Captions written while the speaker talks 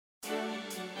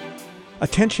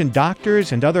Attention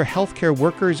doctors and other healthcare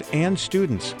workers and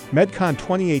students. MedCon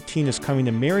 2018 is coming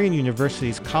to Marian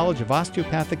University's College of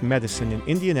Osteopathic Medicine in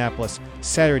Indianapolis,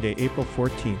 Saturday, April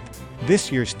 14th.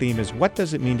 This year's theme is What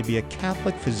Does It Mean to be a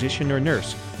Catholic Physician or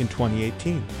Nurse in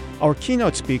 2018? Our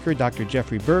keynote speaker, Dr.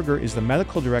 Jeffrey Berger, is the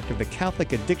medical director of the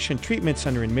Catholic Addiction Treatment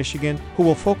Center in Michigan, who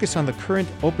will focus on the current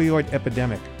opioid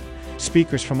epidemic.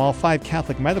 Speakers from all 5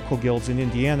 Catholic medical guilds in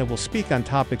Indiana will speak on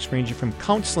topics ranging from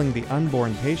counseling the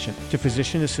unborn patient to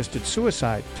physician-assisted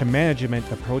suicide to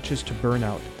management approaches to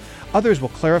burnout. Others will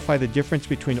clarify the difference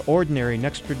between ordinary and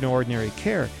extraordinary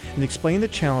care and explain the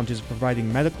challenges of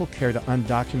providing medical care to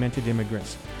undocumented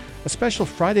immigrants. A special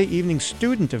Friday evening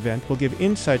student event will give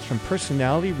insights from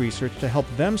personality research to help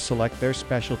them select their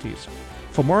specialties.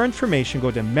 For more information, go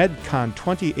to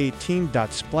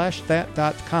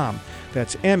medcon2018.splashthat.com.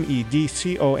 That's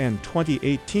MEDCON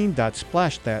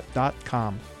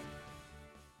 2018.splashthat.com.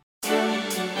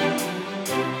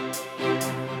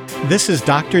 This is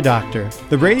Dr. Doctor,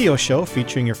 the radio show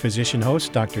featuring your physician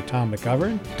host, Dr. Tom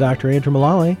McGovern, Dr. Andrew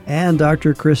Mullally, and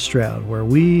Dr. Chris Stroud, where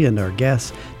we and our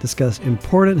guests discuss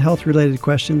important health-related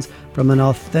questions from an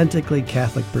authentically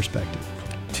Catholic perspective.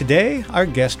 Today, our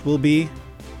guest will be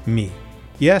me.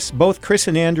 Yes, both Chris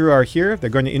and Andrew are here. They're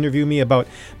going to interview me about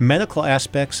medical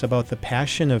aspects about the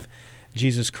Passion of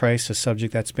Jesus Christ, a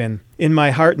subject that's been in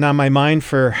my heart and on my mind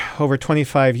for over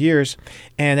 25 years.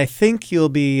 And I think you'll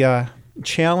be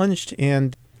challenged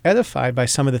and edified by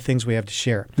some of the things we have to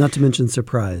share. Not to mention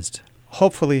surprised.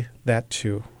 Hopefully that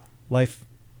too. Life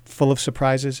full of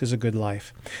surprises is a good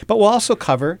life. But we'll also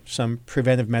cover some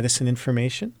preventive medicine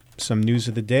information, some news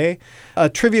of the day, a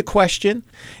trivia question,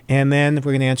 and then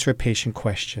we're going to answer a patient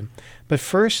question. But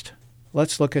first,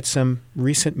 let's look at some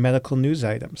recent medical news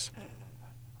items.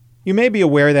 You may be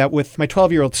aware that with my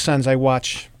 12-year-old sons, I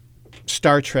watch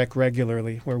Star Trek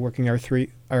regularly. We're working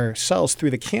ourselves through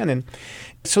the canon.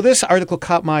 So this article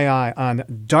caught my eye on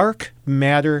dark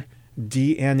matter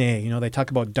DNA. You know, they talk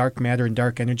about dark matter and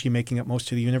dark energy making up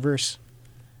most of the universe.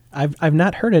 I've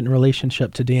not heard it in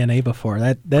relationship to DNA before.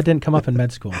 That didn't come up in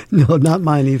med school. No, not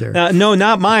mine either. No,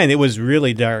 not mine. It was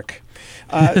really dark.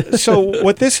 So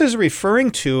what this is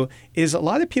referring to is a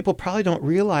lot of people probably don't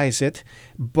realize it,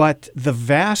 but the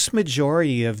vast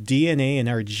majority of DNA in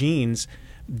our genes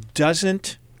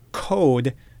doesn't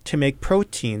code to make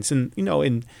proteins. And, you know,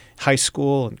 in high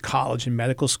school and college and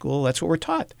medical school, that's what we're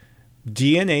taught.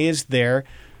 DNA is there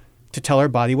to tell our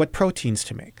body what proteins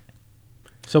to make.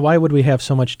 So why would we have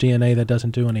so much DNA that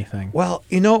doesn't do anything? Well,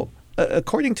 you know,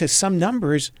 according to some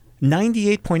numbers,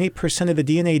 98.8% of the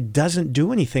DNA doesn't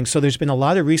do anything. So there's been a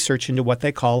lot of research into what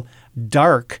they call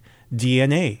dark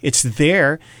DNA. It's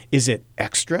there. Is it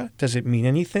extra? Does it mean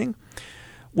anything?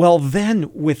 Well,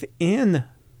 then within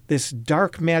this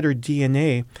dark matter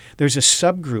DNA, there's a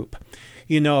subgroup.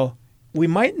 You know, we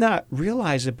might not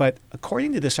realize it, but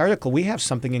according to this article, we have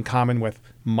something in common with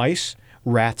mice,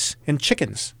 rats, and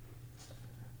chickens.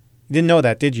 You didn't know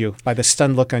that, did you? By the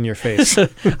stunned look on your face.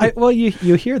 Well, you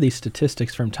hear these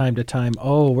statistics from time to time.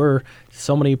 Oh, we're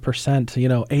so many percent,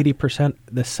 80%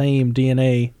 the same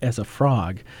DNA as a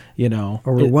frog, Or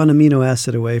we're one amino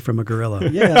acid away from a gorilla.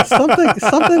 Yeah,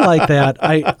 something like that.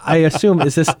 I assume,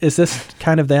 is this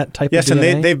kind of that type yes, of DNA?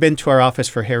 Yes, and they've been to our office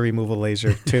for hair removal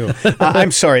laser, too.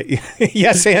 I'm sorry.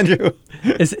 Yes, Andrew.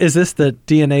 Is this the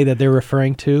DNA that they're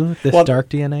referring to, this dark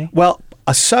DNA? Well,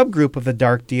 a subgroup of the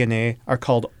dark DNA are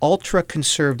called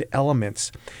ultra-conserved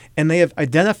elements, and they have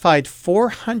identified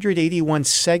 481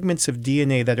 segments of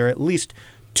DNA that are at least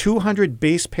 200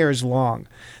 base pairs long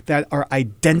that are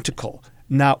identical,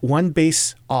 not one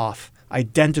base off,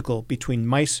 identical between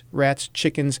mice, rats,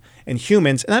 chickens, and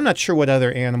humans, and I'm not sure what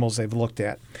other animals they've looked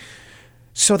at.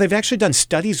 So they've actually done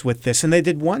studies with this, and they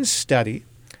did one study,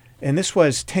 and this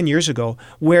was 10 years ago,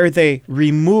 where they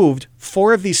removed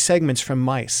 4 of these segments from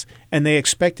mice, and they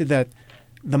expected that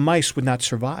the mice would not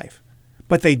survive.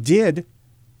 But they did.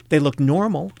 They looked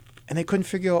normal, and they couldn't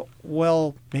figure out,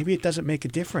 well, maybe it doesn't make a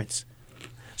difference.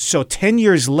 So 10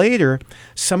 years later,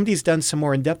 somebody's done some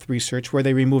more in-depth research where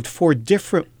they removed 4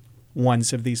 different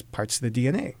ones of these parts of the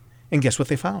DNA. And guess what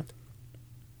they found?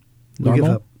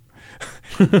 Normal?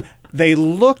 We give up. They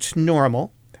looked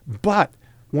normal, but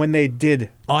when they did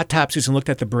autopsies and looked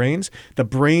at the brains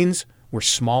were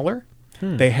smaller.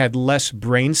 They had less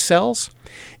brain cells.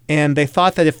 And they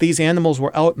thought that if these animals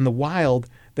were out in the wild,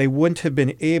 they wouldn't have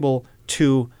been able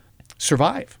to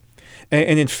survive.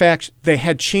 And in fact, they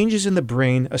had changes in the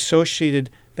brain associated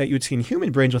that you would see in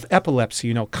human brains with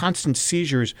epilepsy, constant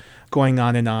seizures going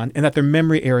on, and that their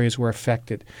memory areas were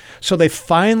affected. So they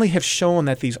finally have shown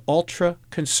that these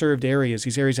ultra-conserved areas,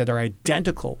 these areas that are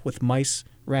identical with mice,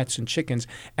 rats, and chickens,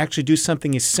 actually do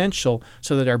something essential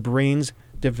so that our brains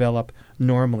develop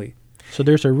normally. So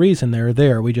there's a reason they're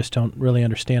there. We just don't really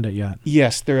understand it yet.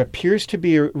 Yes, there appears to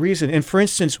be a reason. And for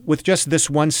instance, with just this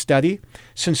one study,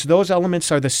 since those elements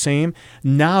are the same,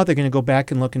 now they're going to go back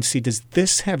and look and see, does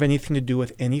this have anything to do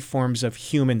with any forms of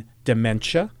human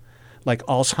dementia, like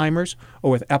Alzheimer's,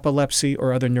 or with epilepsy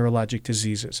or other neurologic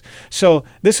diseases? So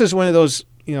this is one of those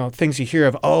things you hear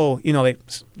of,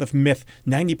 the myth,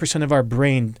 90% of our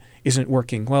brain isn't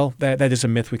working. Well, that is a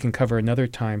myth we can cover another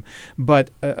time.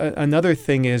 But another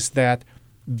thing is that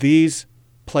these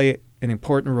play an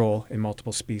important role in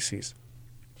multiple species.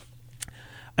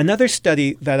 Another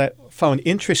study that I found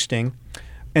interesting,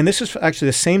 and this is actually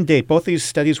the same date. Both these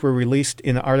studies were released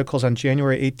in articles on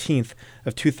January 18th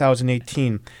of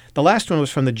 2018. The last one was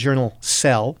from the journal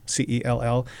Cell,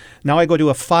 C-E-L-L. Now I go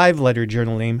to a 5-letter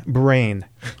journal name, Brain.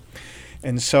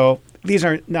 And so these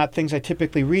are not things I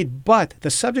typically read, but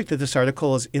the subject of this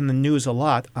article is in the news a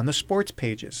lot on the sports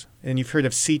pages. And you've heard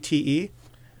of CTE?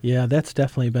 Yeah, that's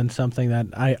definitely been something that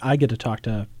I get to talk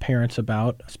to parents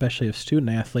about, especially of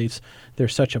student athletes.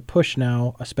 There's such a push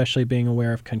now, especially being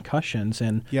aware of concussions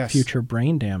and future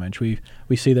brain damage. We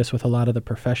see this with a lot of the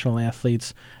professional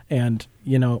athletes, and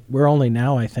we're only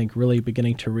now, I think, really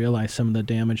beginning to realize some of the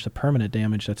damage, the permanent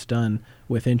damage that's done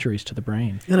with injuries to the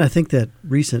brain. And I think that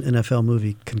recent NFL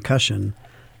movie Concussion,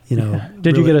 Did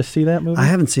really, you get to see that movie? I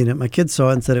haven't seen it. My kids saw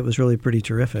it and said it was really pretty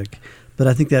terrific. But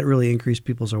I think that really increased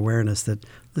people's awareness that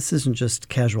this isn't just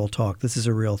casual talk. This is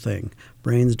a real thing.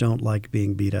 Brains don't like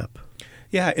being beat up.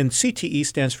 Yeah, and CTE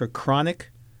stands for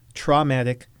chronic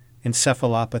traumatic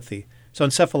encephalopathy. So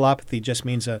encephalopathy just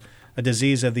means a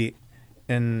disease of the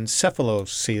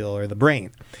encephalocele, or the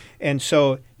brain. And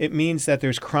so it means that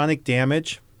there's chronic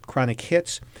damage, chronic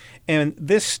hits. And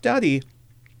this study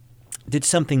did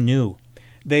something new.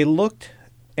 They looked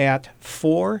at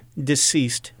 4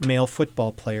 deceased male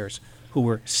football players who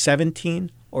were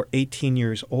 17 or 18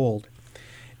 years old.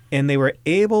 And they were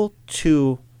able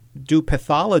to do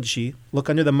pathology, look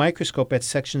under the microscope at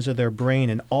sections of their brain,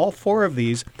 and all 4 of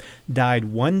these died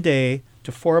 1 day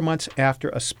to 4 months after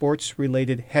a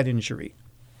sports-related head injury.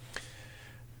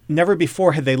 Never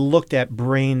before had they looked at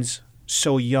brains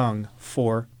so young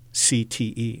for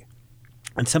CTE.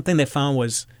 And something they found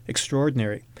was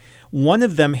extraordinary. One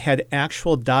of them had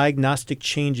actual diagnostic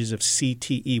changes of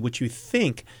CTE, which you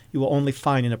think you will only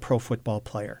find in a pro football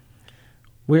player.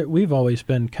 We've always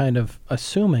been kind of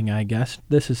assuming, I guess,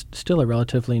 this is still a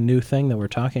relatively new thing that we're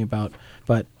talking about,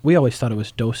 but we always thought it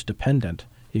was dose dependent.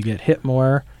 You get hit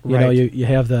more, you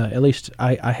have at least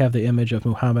I have the image of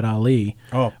Muhammad Ali.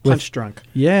 Oh, punch drunk.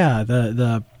 Yeah,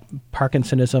 the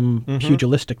Parkinsonism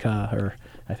pugilistica, or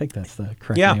I think that's the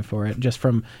correct name for it, just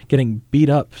from getting beat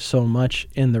up so much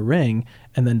in the ring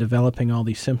and then developing all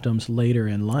these symptoms later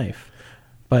in life.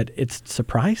 But it's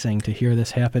surprising to hear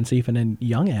this happens even in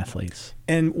young athletes.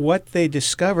 And what they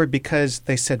discovered, because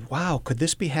they said, wow, could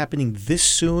this be happening this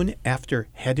soon after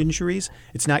head injuries?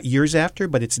 It's not years after,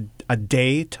 but it's a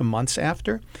day to months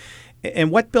after. And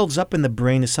what builds up in the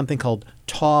brain is something called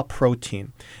tau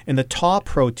protein. And the tau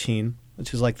protein,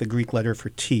 which is like the Greek letter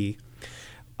for T,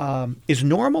 is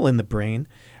normal in the brain,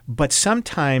 but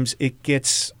sometimes it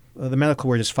gets, the medical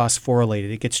word is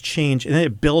phosphorylated. It gets changed, and then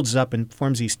it builds up and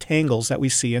forms these tangles that we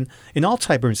see in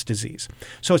Alzheimer's disease.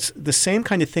 So it's the same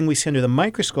kind of thing we see under the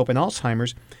microscope in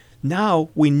Alzheimer's. Now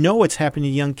we know it's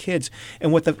happening to young kids.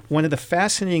 And one of the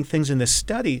fascinating things in this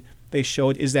study they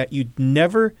showed is that you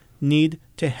never need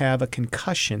to have a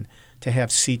concussion to have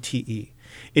CTE.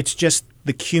 It's just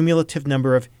the cumulative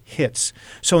number of hits.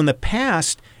 So in the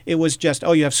past, it was just,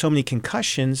 you have so many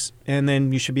concussions, and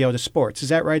then you should be out of sports. Is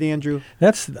that right, Andrew?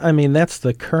 That's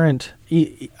the current.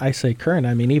 I say current.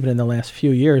 I mean, even in the last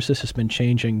few years, this has been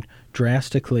changing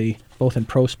drastically, both in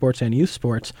pro sports and youth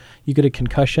sports. You get a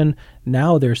concussion,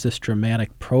 now there's this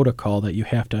dramatic protocol that you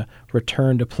have to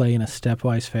return to play in a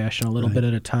stepwise fashion, a little bit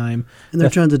at a time. And they're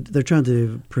trying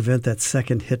to prevent that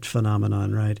second hit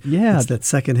phenomenon, right? Yeah, it's that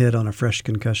second hit on a fresh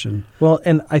concussion. Well,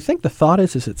 and I think the thought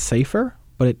is it's safer,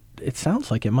 but it sounds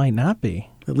like it might not be.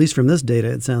 At least from this data,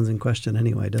 it sounds in question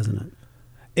anyway, doesn't it?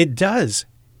 It does.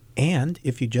 And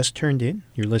if you just turned in,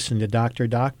 you're listening to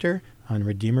Doctor on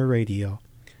Redeemer Radio.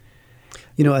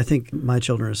 I think my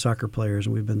children are soccer players,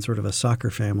 and we've been sort of a soccer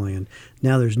family, and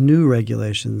now there's new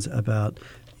regulations about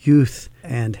youth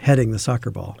and heading the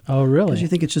soccer ball. Oh, really? Because you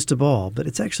think it's just a ball, but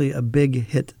it's actually a big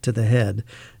hit to the head.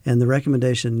 And the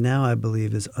recommendation now, I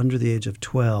believe, is under the age of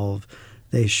 12,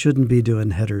 they shouldn't be doing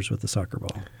headers with the soccer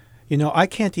ball. I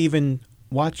can't even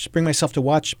bring myself to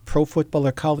watch pro football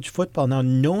or college football now,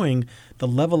 knowing the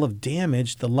level of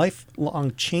damage, the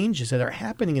lifelong changes that are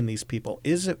happening in these people.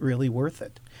 Is it really worth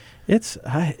it? It's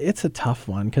a tough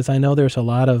one because I know there's a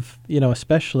lot of,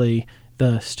 especially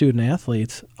the student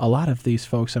athletes, a lot of these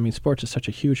folks, sports is such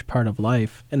a huge part of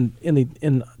life and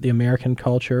in the American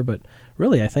culture, but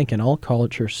really I think in all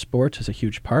cultures, sports is a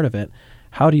huge part of it.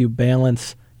 How do you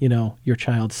balance, your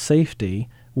child's safety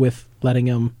with letting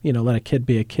them, let a kid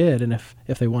be a kid, and if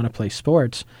they want to play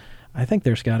sports, I think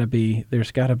there's got to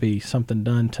be something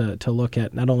done to look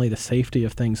at not only the safety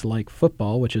of things like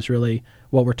football, which is really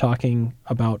what we're talking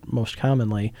about most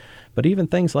commonly, but even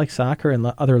things like soccer and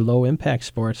other low-impact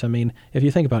sports. If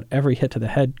you think about every hit to the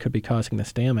head could be causing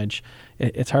this damage,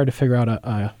 it's hard to figure out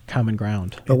a common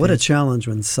ground. But what a challenge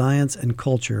when science and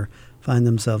culture find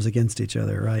themselves against each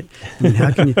other, right?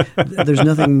 How can you? There's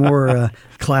nothing more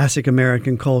classic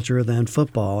American culture than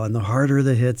football, and the harder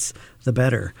the hits, the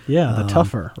better. Yeah, the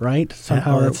tougher, right?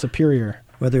 Somehow it's superior.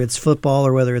 Whether it's football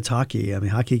or whether it's hockey.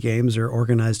 Hockey games are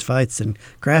organized fights and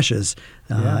crashes,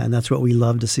 and that's what we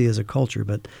love to see as a culture.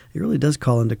 But it really does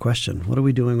call into question, what are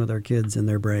we doing with our kids and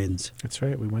their brains? That's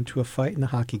right. We went to a fight and the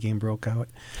hockey game broke out.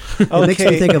 It makes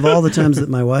me think of all the times that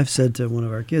my wife said to one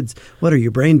of our kids, "What, are you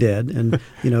brain dead?" And,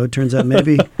 it turns out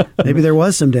maybe there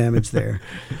was some damage there.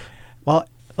 Well,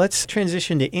 let's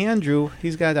transition to Andrew.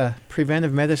 He's got a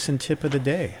preventive medicine tip of the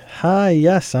day. Hi,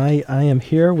 yes, I am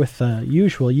here with the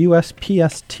usual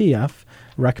USPSTF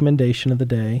recommendation of the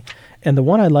day. And the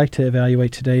one I'd like to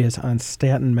evaluate today is on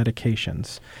statin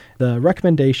medications. The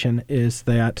recommendation is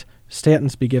that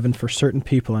statins be given for certain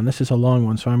people, and this is a long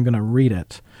one, so I'm going to read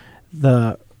it.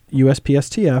 The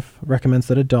USPSTF recommends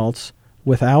that adults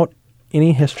without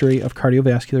any history of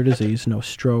cardiovascular disease, no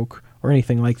stroke or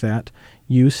anything like that,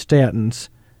 use statins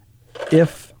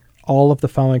if all of the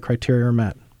following criteria are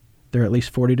met. They're at least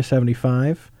 40 to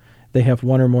 75. They have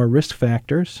one or more risk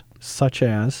factors, such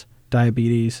as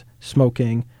diabetes,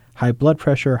 smoking, high blood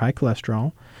pressure, high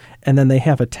cholesterol, and then they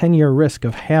have a 10-year risk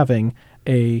of having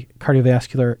a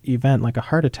cardiovascular event like a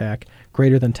heart attack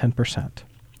greater than 10%.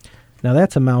 Now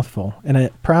that's a mouthful, and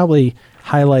it probably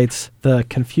highlights the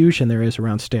confusion there is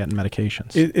around statin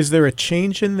medications. Is there a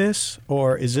change in this,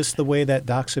 or is this the way that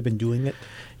docs have been doing it?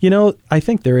 I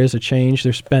think there is a change.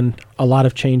 There's been a lot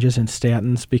of changes in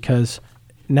statins because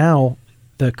now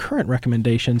the current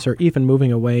recommendations are even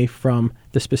moving away from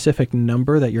the specific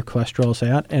number that your cholesterol's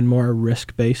at and more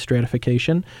risk-based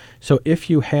stratification. So if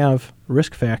you have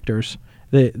risk factors,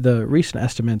 the recent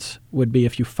estimates would be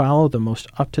if you follow the most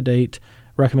up-to-date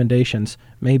recommendations,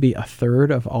 maybe a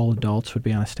third of all adults would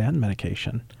be on a statin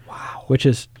medication. Wow. Which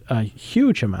is a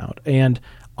huge amount. And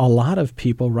a lot of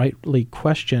people rightly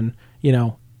question,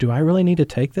 do I really need to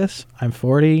take this? I'm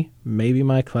 40, maybe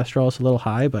my cholesterol is a little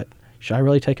high, but should I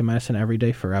really take a medicine every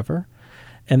day forever?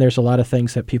 And there's a lot of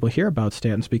things that people hear about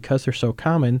statins because they're so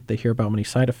common, they hear about many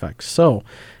side effects. So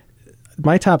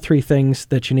my top 3 things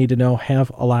that you need to know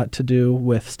have a lot to do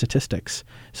with statistics.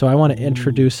 So I want to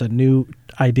introduce a new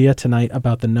idea tonight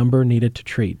about the number needed to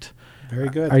treat. Very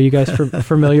good. Are you guys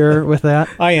familiar with that?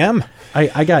 I am.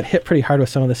 I got hit pretty hard with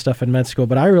some of this stuff in med school,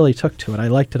 but I really took to it. I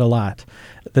liked it a lot.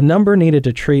 The number needed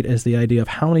to treat is the idea of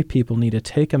how many people need to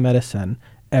take a medicine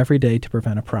every day to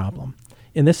prevent a problem.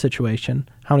 In this situation,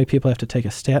 how many people have to take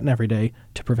a statin every day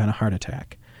to prevent a heart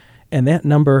attack? And that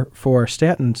number for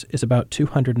statins is about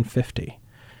 250.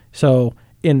 So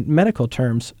in medical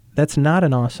terms, that's not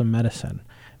an awesome medicine.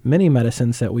 Many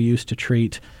medicines that we use to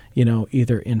treat,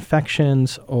 either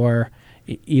infections or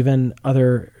even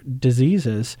other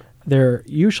diseases, they're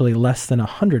usually less than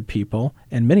 100 people,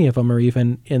 and many of them are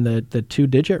even in the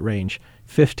 2-digit range.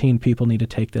 15 people need to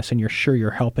take this, and you're sure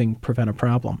you're helping prevent a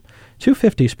problem.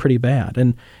 250 is pretty bad,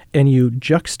 and you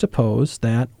juxtapose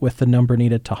that with the number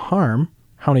needed to harm,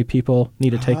 how many people need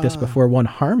to take this before one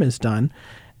harm is done,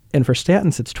 and for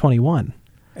statins it's 21.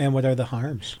 And what are the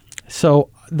harms? So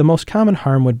the most common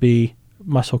harm would be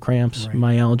muscle cramps,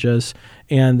 myalgias,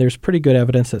 and there's pretty good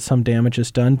evidence that some damage is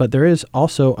done, but there is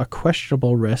also a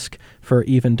questionable risk for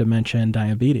even dementia and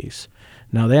diabetes.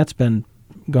 Now that's been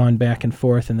gone back and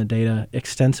forth in the data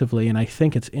extensively, and I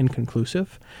think it's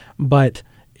inconclusive, but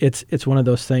it's one of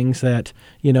those things that,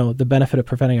 the benefit of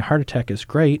preventing a heart attack is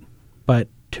great, but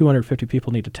 250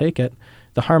 people need to take it.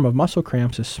 The harm of muscle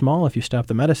cramps is small if you stop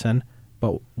the medicine,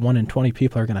 but 1 in 20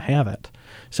 people are going to have it.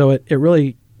 So it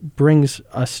really brings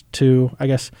us to, I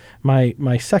guess,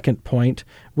 my second point,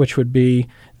 which would be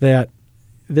that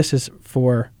this is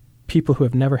for people who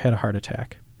have never had a heart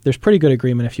attack. There's pretty good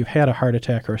agreement if you've had a heart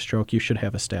attack or a stroke, you should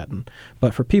have a statin.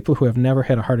 But for people who have never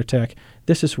had a heart attack,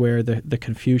 this is where the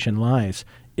confusion lies.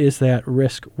 Is that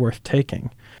risk worth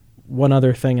taking? one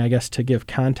other thing, I guess, to give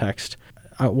context,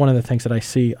 one of the things that I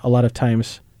see a lot of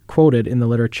times quoted in the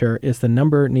literature is the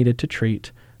number needed to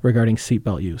treat regarding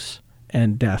seatbelt use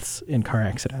and deaths in car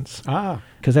accidents.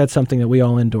 Because that's something that we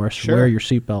all endorse. Sure. Wear your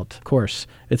seatbelt. Of course,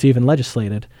 it's even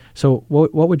legislated. So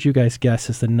what would you guys guess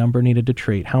is the number needed to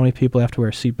treat? How many people have to wear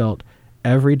a seatbelt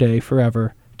every day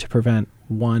forever to prevent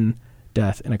one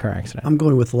death in a car accident? I'm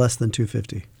going with less than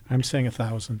 250. I'm saying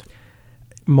 1,000.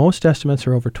 Most estimates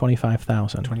are over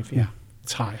 25,000. Yeah,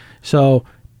 it's high. So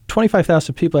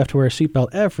 25,000 people have to wear a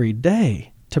seatbelt every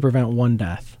day to prevent one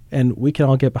death. And we can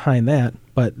all get behind that,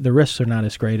 but the risks are not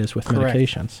as great as with Correct.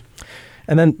 medications.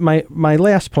 And then my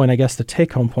last point, I guess the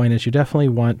take-home point, is you definitely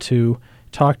want to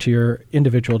talk to your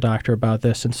individual doctor about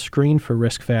this and screen for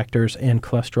risk factors and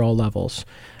cholesterol levels.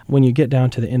 When you get down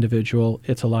to the individual,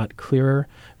 it's a lot clearer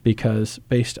because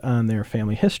based on their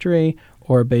family history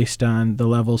or based on the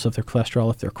levels of their cholesterol,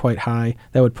 if they're quite high,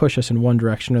 that would push us in one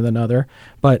direction or another.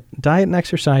 But diet and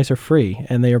exercise are free,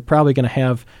 and they are probably going to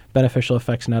have beneficial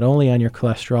effects not only on your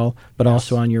cholesterol, but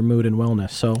also on your mood and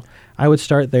wellness. So I would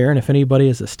start there, and if anybody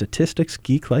is a statistics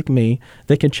geek like me,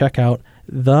 they can check out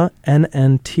the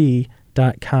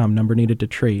NNT.com, number needed to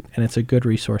treat, and it's a good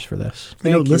resource for this.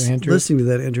 Thank you, Andrew. Listening to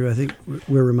that, Andrew, I think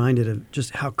we're reminded of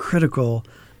just how critical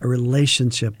a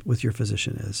relationship with your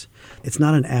physician is. It's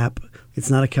not an app. It's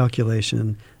not a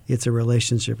calculation. It's a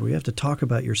relationship where you have to talk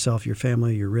about yourself, your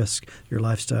family, your risk, your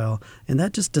lifestyle, and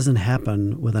that just doesn't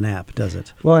happen with an app, does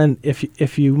it? Well, and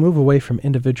if you move away from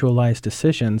individualized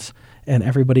decisions and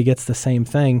everybody gets the same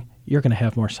thing, you're going to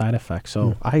have more side effects.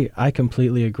 So I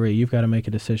completely agree. You've got to make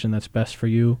a decision that's best for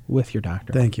you with your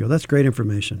doctor. Thank you. That's great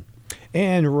information.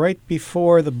 And right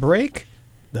before the break,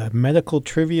 the medical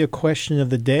trivia question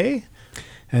of the day.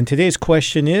 And today's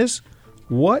question is,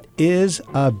 what is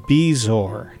a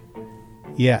Bezor?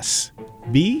 Yes,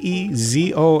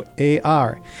 Bezor.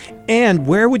 And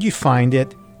where would you find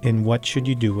it, and what should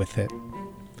you do with it?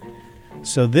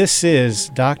 So this is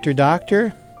Dr.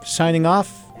 Doctor signing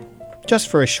off just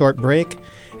for a short break,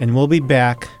 and we'll be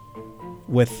back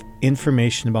with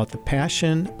information about the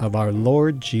passion of our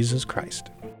Lord Jesus Christ.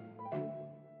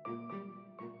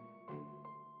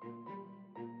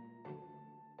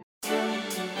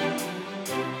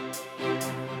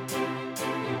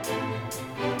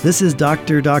 This is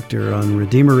Dr. Doctor on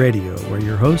Redeemer Radio, where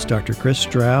your host, Dr. Chris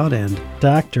Stroud, and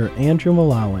Dr. Andrew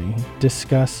Mullally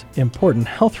discuss important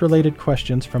health-related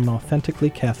questions from an authentically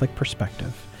Catholic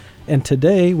perspective. And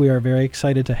today we are very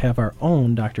excited to have our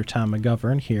own Dr. Tom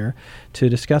McGovern here to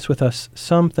discuss with us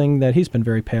something that he's been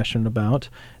very passionate about,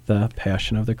 the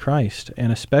Passion of the Christ.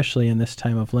 And especially in this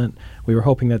time of Lent, we were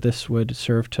hoping that this would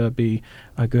serve to be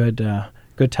a good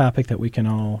topic that we can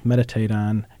all meditate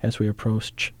on as we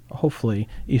approach, hopefully,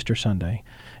 Easter Sunday.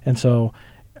 And so,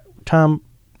 Tom,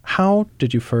 how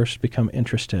did you first become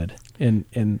interested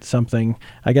in something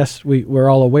I guess we're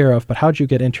all aware of, but how did you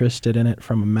get interested in it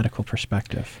from a medical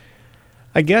perspective?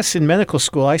 I guess in medical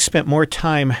school, I spent more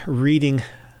time reading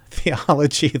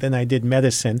theology than I did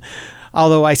medicine,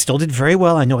 although I still did very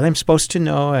well. I know what I'm supposed to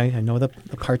know. I know the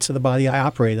parts of the body I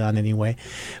operate on anyway.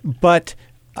 But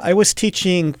I was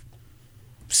teaching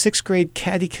sixth grade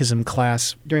catechism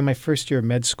class during my first year of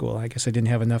med school. I guess I didn't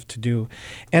have enough to do.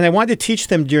 And I wanted to teach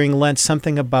them during Lent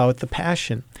something about the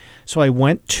Passion. So I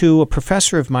went to a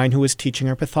professor of mine who was teaching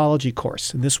our pathology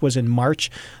course. And this was in March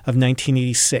of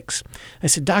 1986. I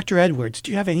said, Dr. Edwards,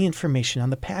 do you have any information on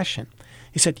the Passion?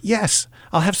 He said, yes,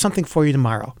 I'll have something for you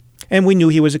tomorrow. And we knew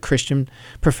he was a Christian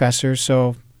professor,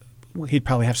 so he'd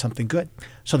probably have something good.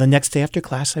 So the next day after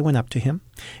class, I went up to him,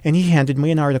 and he handed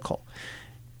me an article.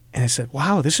 And I said,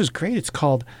 wow, this is great. It's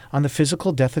called On the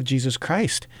Physical Death of Jesus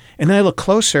Christ. And then I looked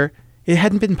closer. It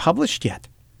hadn't been published yet.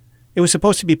 It was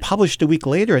supposed to be published a week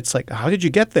later. It's like, how did you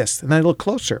get this? And then I looked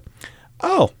closer.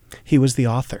 Oh, he was the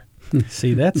author.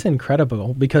 See, that's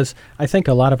incredible because I think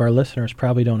a lot of our listeners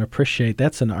probably don't appreciate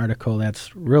that's an article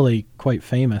that's really quite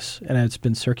famous, and it's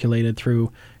been circulated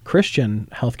through Christian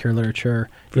healthcare literature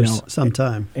for some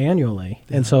time annually.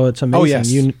 Yeah. And so it's amazing. Oh, yes.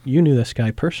 You knew this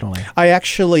guy personally. I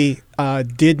actually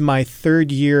did my third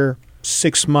year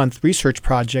 6-month research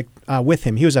project with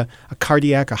him. He was a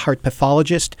heart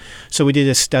pathologist, so we did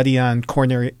a study on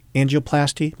coronary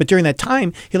angioplasty. But during that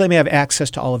time, he let me have access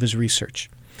to all of his research,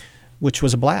 which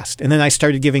was a blast. And then I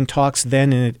started giving talks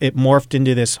then, and it morphed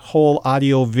into this whole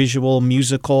audio-visual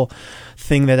musical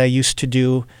thing that I used to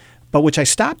do, but which I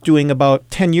stopped doing about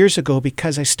 10 years ago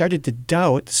because I started to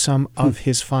doubt some of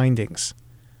his findings.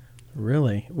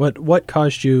 Really? What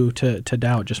caused you to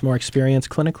doubt? Just more experience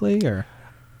clinically, or?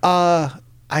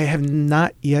 I have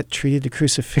not yet treated a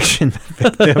crucifixion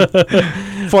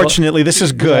victim. Fortunately, this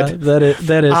is good. Yeah,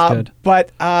 that is good.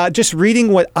 But just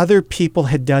reading what other people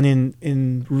had done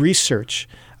in research,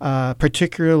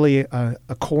 particularly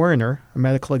a coroner, a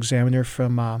medical examiner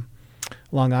from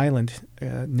Long Island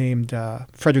named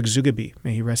Frederick Zugaby,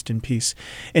 may he rest in peace.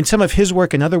 And some of his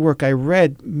work and other work I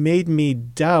read made me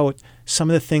doubt some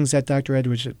of the things that Dr.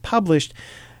 Edwards had published,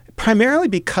 primarily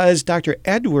because Dr.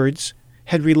 Edwards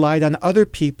had relied on other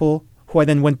people who I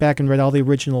then went back and read all the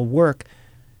original work,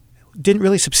 didn't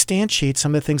really substantiate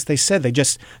some of the things they said. They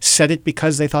just said it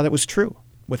because they thought it was true,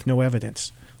 with no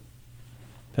evidence.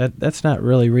 That's not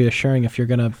really reassuring if you're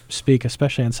going to speak,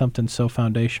 especially on something so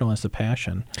foundational as the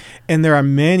Passion. And there are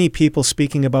many people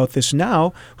speaking about this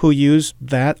now who use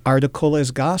that article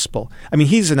as gospel. I mean,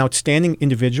 he's an outstanding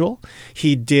individual.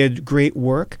 He did great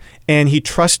work, and he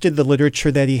trusted the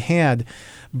literature that he had.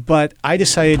 But I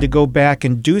decided to go back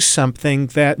and do something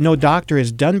that no doctor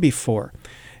has done before.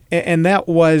 And that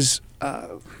was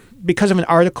because of an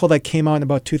article that came out in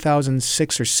about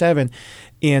 2006 or 7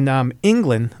 in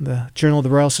England, the Journal of the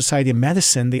Royal Society of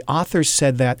Medicine. The authors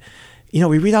said that,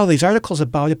 we read all these articles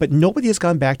about it, but nobody has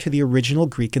gone back to the original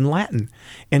Greek and Latin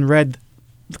and read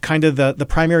kind of the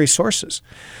primary sources.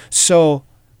 So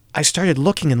I started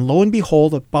looking, and lo and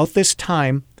behold, about this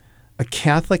time, a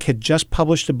Catholic had just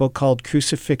published a book called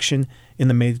Crucifixion in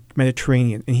the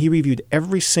Mediterranean, and he reviewed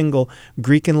every single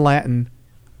Greek and Latin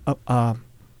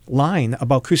line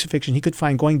about crucifixion he could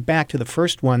find, going back to the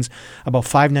first ones about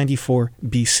 594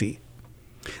 BC.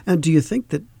 And do you think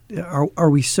that are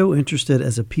we so interested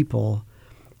as a people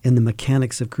in the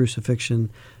mechanics of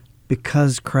crucifixion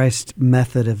because Christ's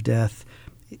method of death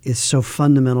is so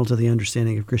fundamental to the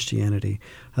understanding of Christianity,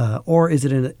 or is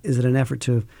it an effort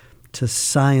to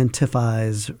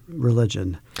scientifize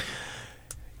religion?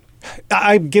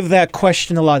 I give that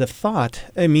question a lot of thought.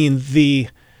 I mean, the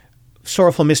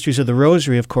Sorrowful Mysteries of the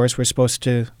Rosary, of course, we're supposed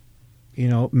to,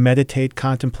 meditate,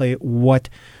 contemplate what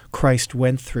Christ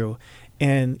went through.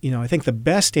 And, I think the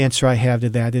best answer I have to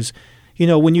that is,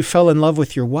 when you fell in love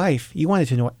with your wife, you wanted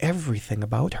to know everything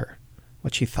about her,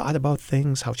 what she thought about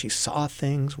things, how she saw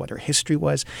things, what her history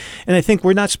was. And I think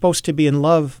we're not supposed to be in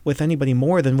love with anybody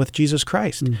more than with Jesus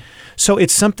Christ. So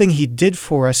it's something he did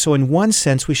for us. So in one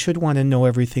sense, we should want to know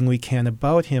everything we can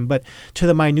about him. But to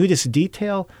the minutest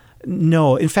detail,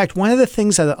 no. In fact, one of the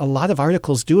things that a lot of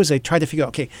articles do is they try to figure out,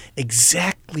 okay,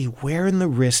 exactly where in the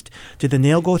wrist did the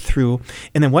nail go through,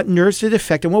 and then what nerves did it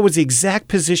affect, and what was the exact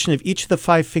position of each of the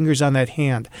 5 fingers on that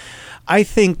hand. I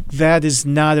think that is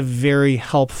not a very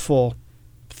helpful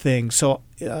thing. So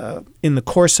in the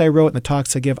course I wrote and the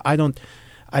talks I give, I don't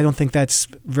think that's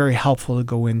very helpful to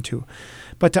go into.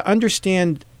 But to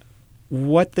understand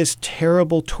what this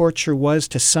terrible torture was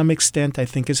to some extent, I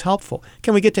think is helpful.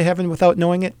 Can we get to heaven without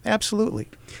knowing it? Absolutely.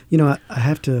 I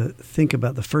have to think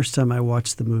about the first time I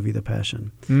watched the movie The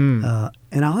Passion.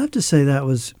 And I'll have to say that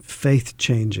was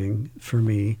faith-changing for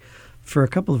me for a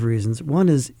couple of reasons. One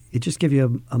is it just gave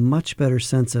you a much better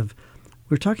sense of,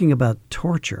 we're talking about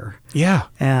torture. Yeah.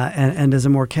 And as a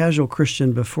more casual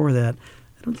Christian before that,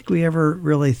 I don't think we ever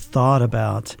really thought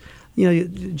about,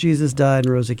 Jesus died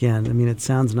and rose again. I mean, it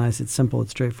sounds nice, it's simple,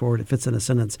 it's straightforward, it fits in a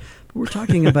sentence. But we're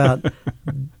talking about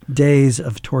days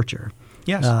of torture.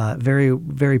 Yes. Very,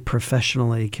 very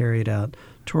professionally carried out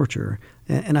torture.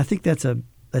 And I think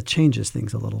that changes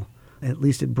things a little. At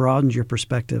least it broadens your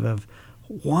perspective of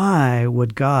why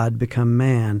would God become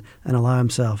man and allow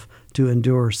himself to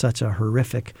endure such a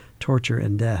horrific torture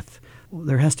and death?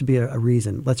 There has to be a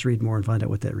reason. Let's read more and find out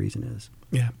what that reason is.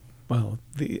 Yeah. Well,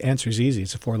 the answer is easy.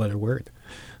 It's a 4-letter word.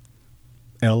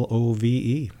 Love.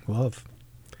 Love.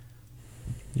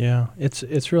 Yeah,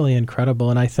 it's really incredible.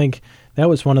 And I think that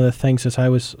was one of the things as I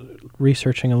was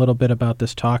researching a little bit about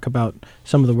this talk, about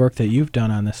some of the work that you've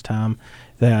done on this, Tom,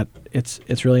 that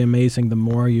it's really amazing. The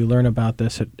more you learn about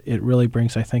this, it really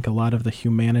brings, I think, a lot of the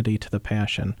humanity to the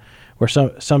Passion, where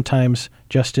sometimes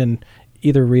just in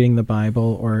either reading the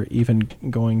Bible or even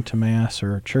going to Mass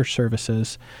or church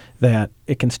services, that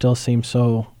it can still seem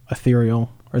so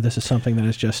ethereal, or this is something that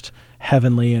is just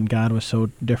heavenly and God was so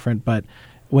different. But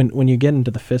when you get into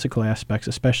the physical aspects,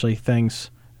 especially things,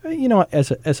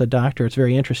 as a doctor, it's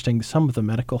very interesting. Some of the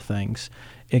medical things,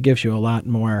 it gives you a lot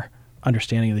more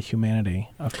understanding of the humanity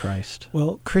of Christ.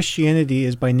 Well, Christianity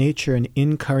is by nature an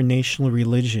incarnational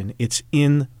religion. It's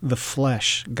in the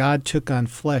flesh. God took on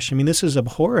flesh. I mean, this is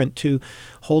abhorrent to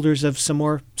holders of some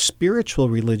more spiritual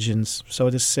religions, so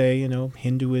to say,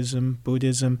 Hinduism,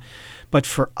 Buddhism. But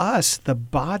for us, the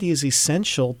body is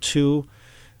essential to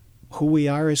who we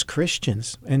are as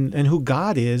Christians and who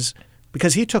God is,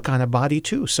 because he took on a body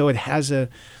too. So it has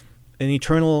an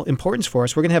eternal importance for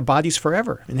us. We're going to have bodies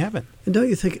forever in heaven. And don't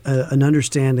you think an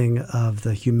understanding of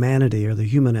the humanity or the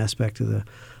human aspect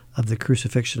of the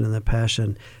crucifixion and the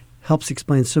passion helps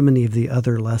explain so many of the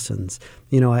other lessons?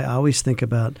 I always think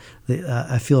about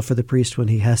I feel for the priest when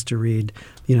he has to read,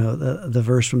 the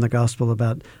verse from the gospel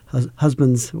about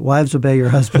husbands, wives, obey your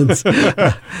husbands.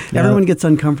 Everyone gets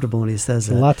uncomfortable when he says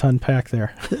that. A lot to unpack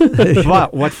there.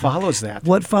 What follows that?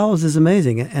 What follows is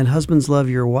amazing. And husbands, love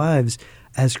your wives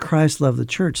as Christ loved the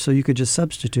church. So you could just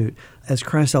substitute, as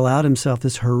Christ allowed himself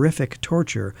this horrific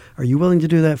torture, are you willing to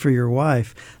do that for your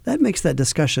wife? That makes that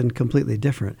discussion completely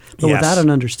different. But without an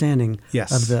understanding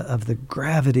of the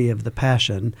gravity of the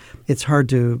passion, it's hard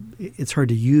to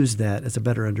use that as a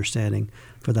better understanding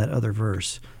for that other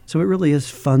verse. So it really is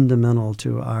fundamental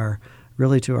to our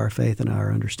faith and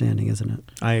our understanding, isn't it?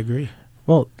 I agree.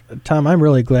 Well, Tom, I'm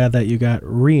really glad that you got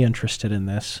reinterested in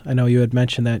this. I know you had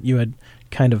mentioned that you had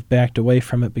kind of backed away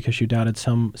from it because you doubted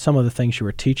some of the things you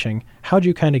were teaching. How'd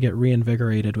you kind of get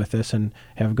reinvigorated with this and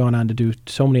have gone on to do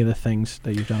so many of the things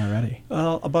that you've done already?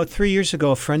 Well, about 3 years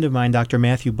ago, a friend of mine, Dr.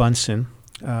 Matthew Bunson,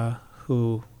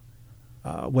 who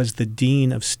was the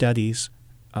Dean of Studies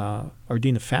or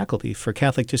Dean of Faculty for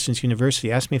Catholic Distance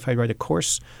University, asked me if I'd write a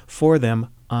course for them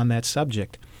on that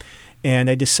subject.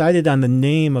 And I decided on the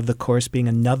name of the course being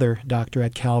Another Doctor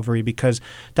at Calvary because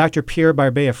Dr. Pierre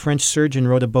Barbet, a French surgeon,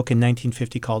 wrote a book in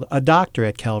 1950 called A Doctor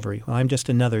at Calvary. Well, I'm just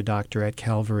another doctor at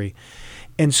Calvary.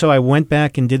 And so I went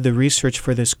back and did the research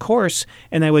for this course,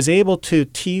 and I was able to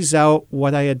tease out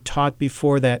what I had taught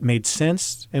before that made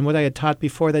sense and what I had taught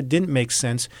before that didn't make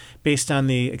sense based on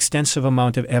the extensive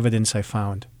amount of evidence I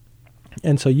found.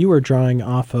 And so you were drawing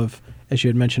off of, as you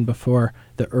had mentioned before,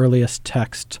 the earliest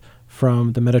text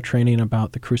from the Mediterranean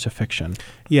about the crucifixion.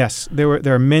 Yes, there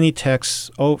are many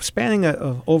texts spanning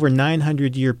a over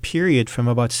 900-year period from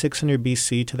about 600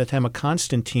 BC to the time of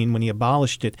Constantine when he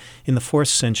abolished it in the 4th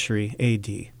century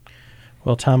A.D.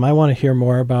 Well, Tom, I want to hear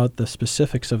more about the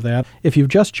specifics of that. If you've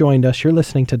just joined us, you're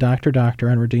listening to Dr.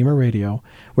 on Redeemer Radio,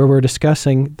 where we're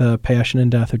discussing the passion and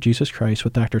death of Jesus Christ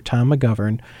with Dr. Tom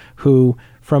McGovern, who,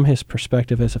 from his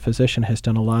perspective as a physician, has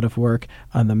done a lot of work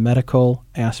on the medical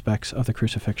aspects of the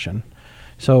crucifixion.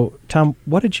 So, Tom,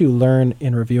 what did you learn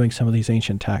in reviewing some of these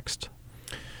ancient texts?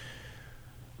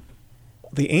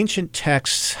 The ancient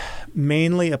texts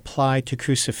mainly apply to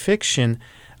crucifixion,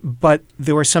 but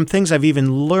there were some things I've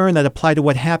even learned that apply to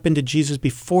what happened to Jesus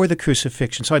before the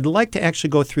crucifixion. So I'd like to actually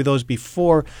go through those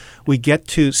before we get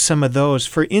to some of those.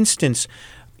 For instance,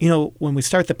 when we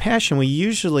start the Passion, we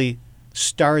usually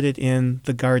start it in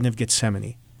the Garden of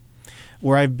Gethsemane,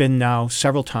 where I've been now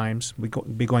several times. We'll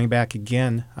be going back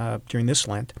again during this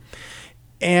Lent.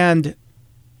 And,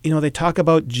 they talk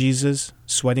about Jesus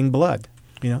sweating blood,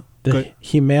 The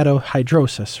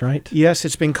hematohydrosis, right? Yes,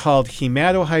 it's been called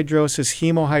hematohydrosis,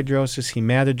 hemohydrosis,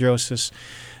 hematodrosis,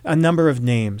 a number of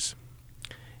names.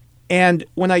 And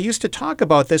when I used to talk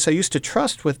about this, I used to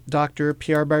trust what Dr.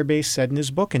 Pierre Barbet said in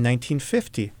his book in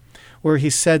 1950, where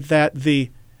he said that the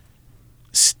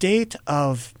state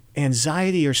of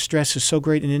anxiety or stress is so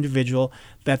great in an individual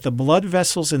that the blood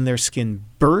vessels in their skin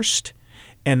burst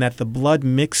and that the blood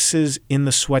mixes in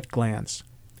the sweat glands.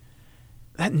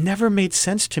 That never made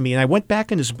sense to me. And I went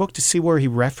back in his book to see where he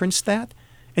referenced that,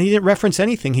 and he didn't reference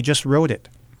anything. He just wrote it.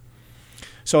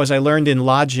 So as I learned in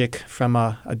logic from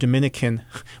a Dominican,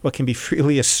 what can be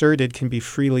freely asserted can be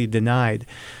freely denied.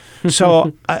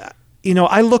 So,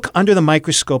 I look under the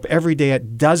microscope every day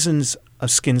at dozens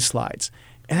of skin slides,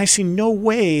 and I see no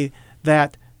way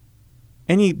that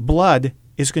any blood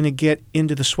is going to get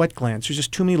into the sweat glands. There's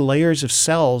just too many layers of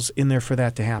cells in there for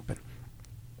that to happen.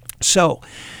 So,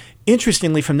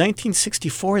 interestingly, from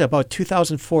 1964 to about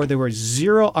 2004, there were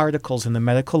 0 articles in the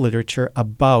medical literature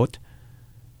about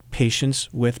patients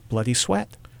with bloody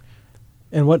sweat.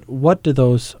 And what do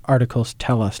those articles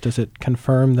tell us? Does it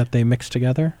confirm that they mix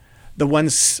together? The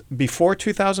ones before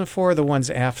 2004 or the ones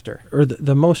after? Or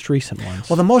the most recent ones?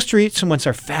 Well, the most recent ones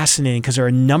are fascinating because there are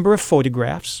a number of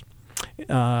photographs.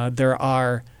 There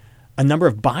are a number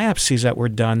of biopsies that were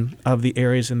done of the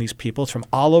areas in these people. It's from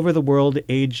all over the world,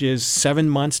 ages 7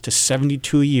 months to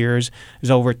 72 years. There's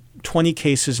over 20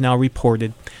 cases now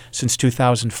reported since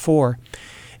 2004.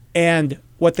 And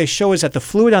what they show is that the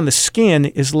fluid on the skin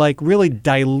is like really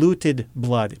diluted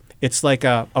blood. It's like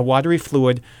a watery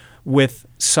fluid with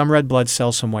some red blood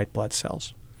cells, some white blood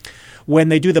cells. When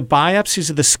they do the biopsies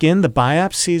of the skin, the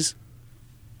biopsies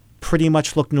pretty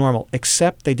much look normal,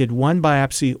 except they did one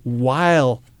biopsy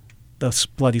while the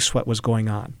bloody sweat was going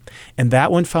on. And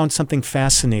that one found something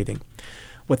fascinating.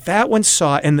 What that one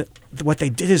saw, and what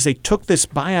they did is they took this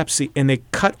biopsy and they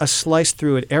cut a slice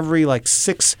through it every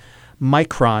 6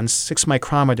 microns, 6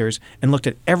 micrometers, and looked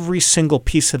at every single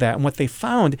piece of that. And what they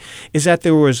found is that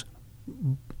there was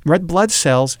red blood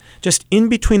cells just in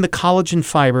between the collagen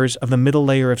fibers of the middle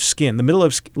layer of skin. The middle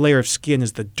layer of skin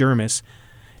is the dermis,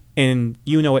 and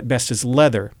you know it best as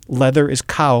leather. Leather is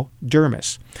cow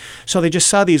dermis. So they just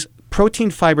saw these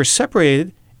protein fibers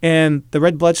separated and the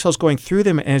red blood cells going through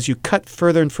them. And as you cut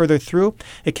further and further through,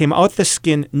 it came out the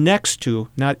skin next to,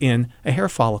 not in, a hair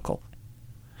follicle.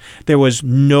 There was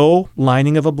no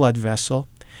lining of a blood vessel.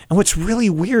 And what's really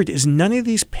weird is none of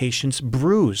these patients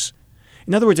bruise.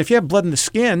 In other words, if you have blood in the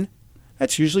skin,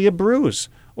 that's usually a bruise,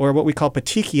 or what we call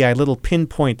petechiae, little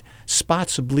pinpoint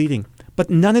spots of bleeding. But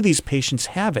none of these patients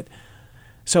have it.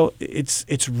 So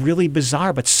it's really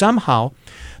bizarre. But somehow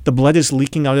the blood is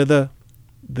leaking out of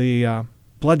the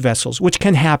blood vessels, which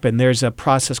can happen. There's a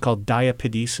process called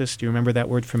diapedesis. Do you remember that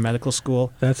word from medical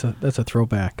school? That's a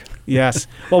throwback. Yes.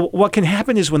 Well, what can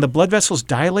happen is when the blood vessels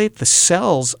dilate, the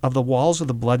cells of the walls of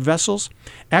the blood vessels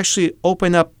actually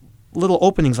open up little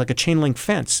openings like a chain link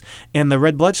fence, and the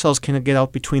red blood cells can get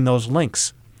out between those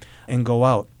links and go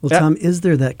out. Well, Tom, is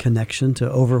there that connection to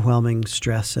overwhelming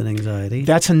stress and anxiety?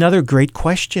 That's another great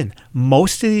question.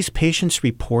 Most of these patients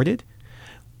reported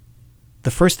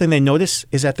the first thing they notice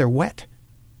is that they're wet.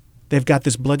 They've got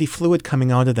this bloody fluid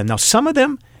coming out of them. Now, some of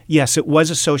them, yes, it was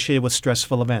associated with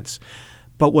stressful events,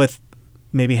 but with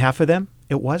maybe half of them,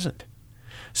 it wasn't.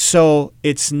 So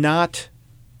it's not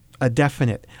a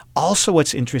definite. Also,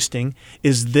 what's interesting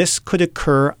is this could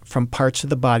occur from parts of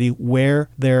the body where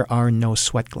there are no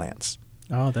sweat glands.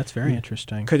 Oh, that's very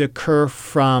interesting. Could occur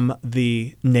from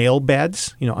the nail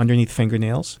beds, underneath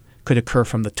fingernails. Could occur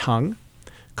from the tongue.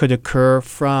 Could occur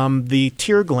from the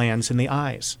tear glands in the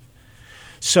eyes.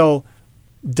 So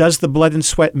does the blood and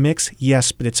sweat mix?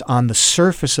 Yes, but it's on the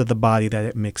surface of the body that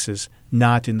it mixes,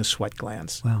 not in the sweat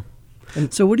glands. Wow.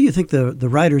 And so what do you think the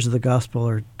writers of the gospel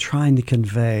are trying to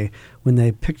convey when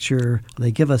they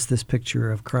give us this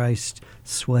picture of Christ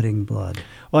sweating blood?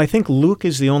 Well, I think Luke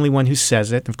is the only one who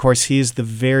says it. Of course, he is the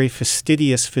very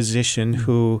fastidious physician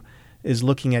who is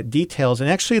looking at details. And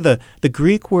actually the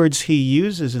Greek words he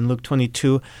uses in Luke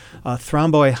 22,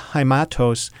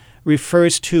 thrombohematos,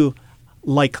 refers to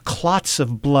like clots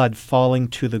of blood falling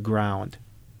to the ground.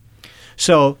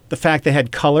 So the fact they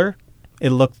had color, it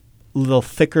looked a little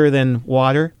thicker than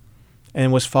water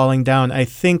and was falling down. I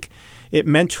think it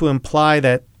meant to imply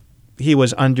that he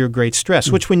was under great stress,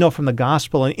 which we know from the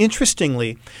gospel. And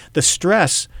interestingly, the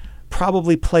stress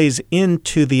probably plays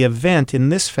into the event in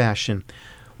this fashion.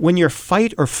 When your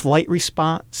fight or flight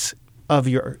response of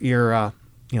your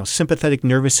sympathetic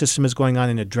nervous system is going on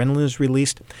and adrenaline is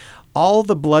released, all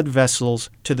the blood vessels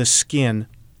to the skin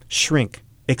shrink,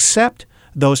 except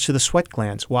those to the sweat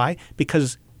glands. Why?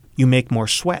 Because you make more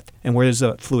sweat. And where does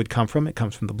the fluid come from? It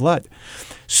comes from the blood.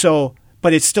 So,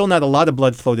 but it's still not a lot of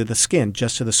blood flow to the skin,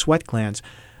 just to the sweat glands.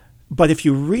 But if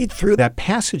you read through that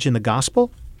passage in the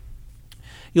gospel,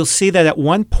 you'll see that at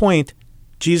one point,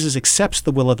 Jesus accepts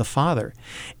the will of the Father.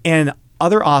 And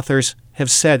other authors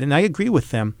have said, and I agree with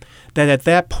them, that at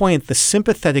that point, the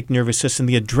sympathetic nervous system,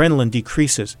 the adrenaline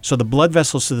decreases. So the blood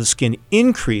vessels to the skin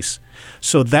increase.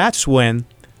 So that's when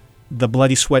the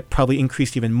bloody sweat probably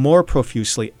increased even more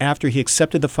profusely after he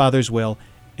accepted the Father's will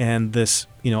and this,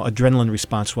 adrenaline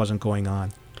response wasn't going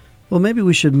on. Well, maybe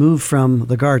we should move from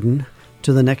the garden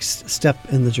to the next step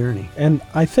in the journey. And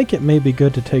I think it may be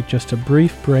good to take just a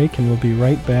brief break, and we'll be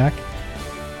right back.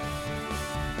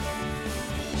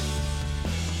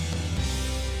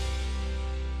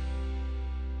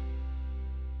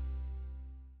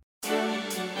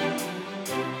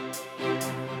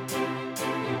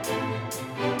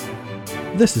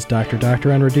 This is Doctor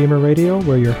on Redeemer Radio,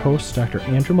 where your hosts, Dr.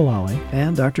 Andrew Mullally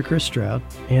and Dr. Chris Stroud,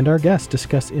 and our guests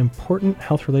discuss important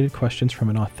health-related questions from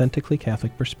an authentically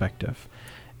Catholic perspective.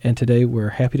 And today we're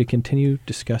happy to continue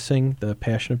discussing the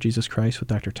Passion of Jesus Christ with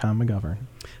Dr. Tom McGovern.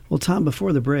 Well, Tom,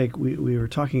 before the break, we were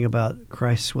talking about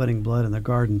Christ sweating blood in the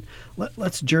garden.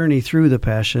 Let's journey through the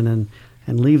Passion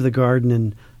and leave the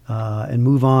garden and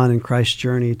move on in Christ's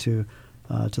journey to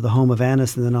the home of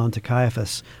Annas and then on to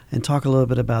Caiaphas, and talk a little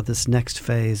bit about this next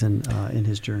phase in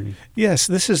his journey. Yes,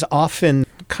 this is often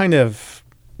kind of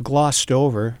glossed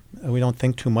over. We don't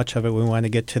think too much of it. We want to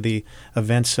get to the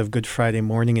events of Good Friday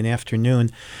morning and afternoon.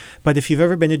 But if you've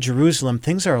ever been to Jerusalem,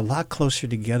 things are a lot closer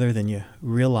together than you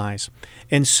realize.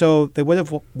 And so they would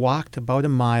have walked about a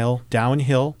mile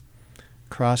downhill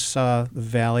across the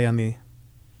valley in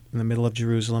the middle of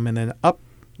Jerusalem, and then up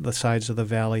the sides of the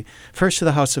valley, first to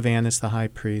the house of Annas, the high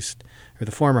priest, or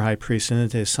the former high priest, and then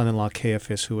to his son-in-law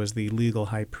Caiaphas, who was the legal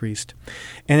high priest.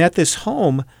 And at this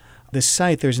home, this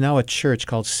site, there's now a church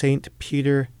called St.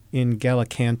 Peter in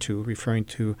Gallicantu, referring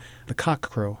to the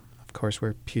cockcrow, of course,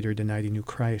 where Peter denied he knew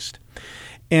Christ.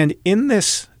 And in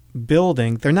this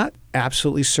building, they're not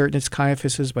absolutely certain it's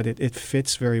Caiaphas's, but it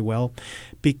fits very well,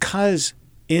 because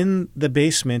in the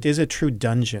basement is a true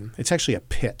dungeon. It's actually a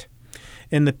pit.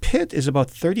 And the pit is about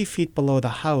 30 feet below the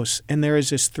house, and there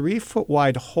is this 3-foot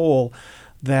wide hole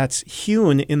that's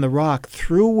hewn in the rock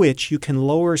through which you can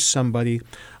lower somebody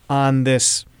on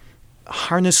this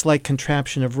harness-like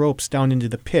contraption of ropes down into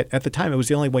the pit. At the time, it was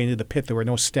the only way into the pit. There were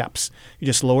no steps. You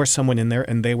just lower someone in there,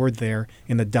 and they were there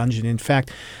in the dungeon. In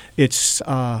fact, it's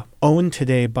owned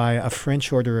today by a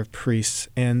French order of priests,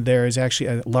 and there is actually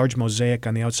a large mosaic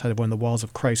on the outside of one of the walls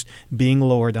of Christ being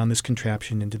lowered on this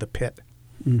contraption into the pit.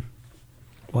 Mm.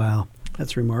 Wow,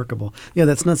 that's remarkable. Yeah,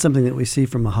 that's not something that we see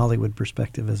from a Hollywood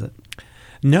perspective, is it?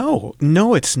 No,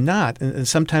 it's not. And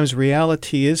sometimes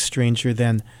reality is stranger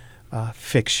than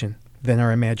fiction, than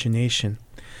our imagination.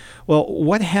 Well,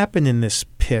 what happened in this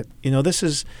pit? This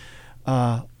is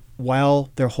while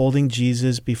they're holding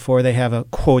Jesus before they have a,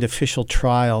 quote, official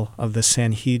trial of the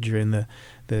Sanhedrin,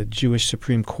 the Jewish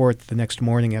Supreme Court, the next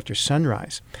morning after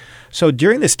sunrise. So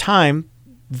during this time,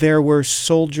 there were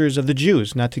soldiers of the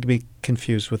Jews, not to be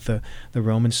confused with the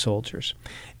Roman soldiers.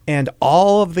 And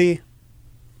all of the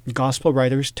gospel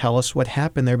writers tell us what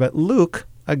happened there. But Luke,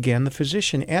 again, the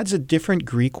physician, adds a different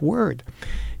Greek word.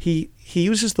 He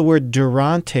uses the word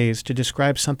durantes to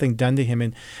describe something done to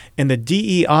him. And the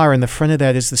D-E-R in the front of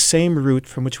that is the same root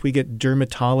from which we get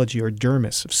dermatology or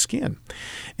dermis of skin.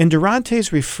 And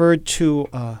durantes referred to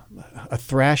a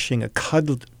thrashing, a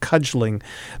cudgeling,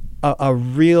 a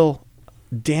real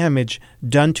damage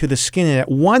done to the skin. And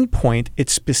at one point, it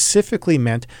specifically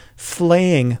meant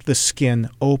flaying the skin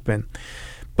open.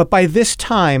 But by this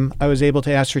time, I was able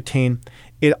to ascertain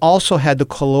it also had the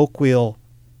colloquial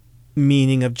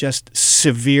meaning of just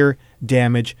severe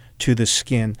damage to the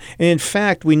skin. And in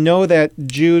fact, we know that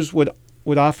Jews would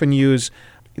often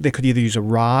they could either use a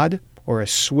rod or a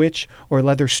switch or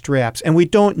leather straps. And we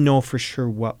don't know for sure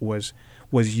what was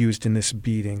used in this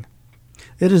beating.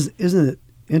 Isn't it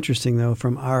interesting, though,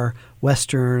 from our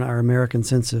American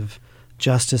sense of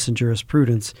justice and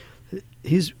jurisprudence,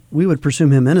 we would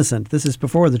presume him innocent. This is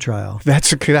before the trial.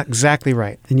 That's exactly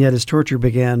right. And yet his torture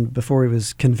began before he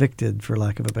was convicted, for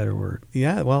lack of a better word.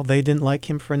 Yeah, well, they didn't like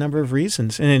him for a number of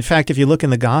reasons. And in fact, if you look in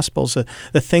the Gospels,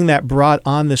 the thing that brought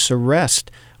on this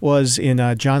arrest was in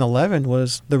John 11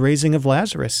 was the raising of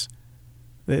Lazarus.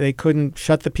 They couldn't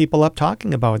shut the people up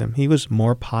talking about him. He was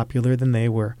more popular than they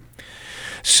were.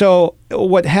 So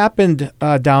what happened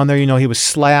down there, he was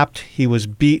slapped, he was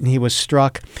beaten, he was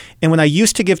struck. And when I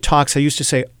used to give talks, I used to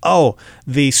say,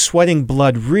 the sweating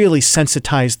blood really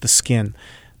sensitized the skin.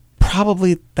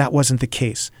 Probably that wasn't the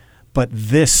case. But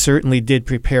this certainly did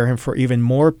prepare him for even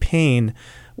more pain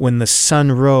when the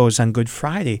sun rose on Good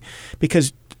Friday.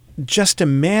 Because just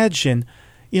imagine,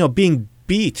 being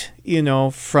beat,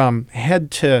 from head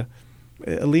to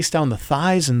at least down the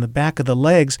thighs and the back of the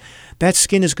legs. That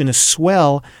skin is going to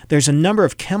swell. There's a number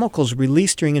of chemicals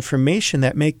released during inflammation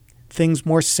that make things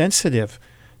more sensitive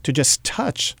to just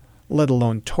touch, let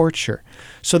alone torture.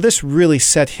 So this really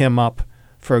set him up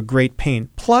for a great pain.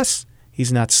 Plus,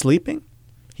 he's not sleeping,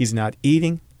 he's not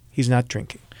eating, he's not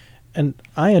drinking. And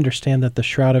I understand that the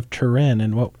Shroud of Turin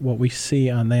and what we see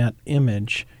on that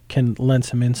image can lend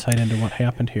some insight into what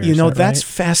happened here. That's right?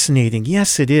 Fascinating.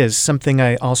 Yes, it is. Something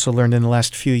I also learned in the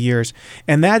last few years.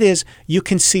 And that is, you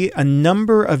can see a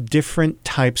number of different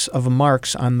types of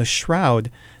marks on the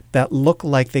shroud that look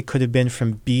like they could have been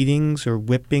from beatings or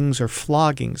whippings or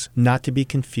floggings, not to be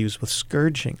confused with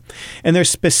scourging. And there's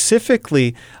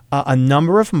specifically a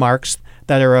number of marks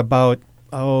that are about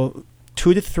 2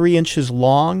 to 3 inches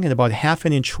long and about half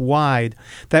an inch wide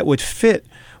that would fit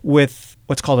with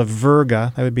what's called a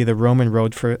verga, that would be the Roman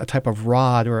road for a type of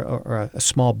rod or a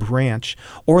small branch,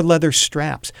 or leather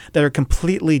straps that are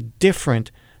completely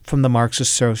different from the marks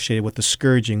associated with the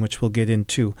scourging, which we'll get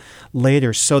into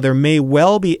later. So there may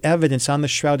well be evidence on the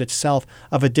shroud itself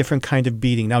of a different kind of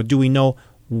beating. Now, do we know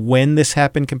when this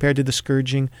happened compared to the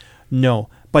scourging? No,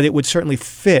 but it would certainly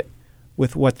fit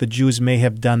with what the Jews may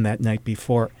have done that night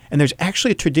before. And there's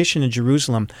actually a tradition in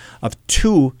Jerusalem of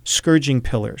 2 scourging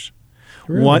pillars.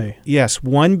 Really?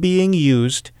 One being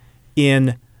used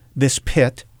in this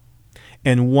pit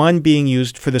and one being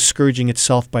used for the scourging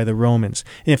itself by the Romans.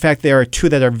 And in fact, there are 2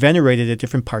 that are venerated at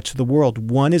different parts of the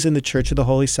world. One is in the Church of the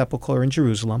Holy Sepulchre in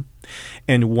Jerusalem,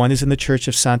 and one is in the Church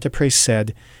of Santa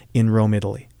Praesed in Rome,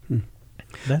 Italy.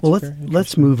 Well,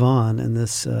 let's move on in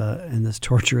this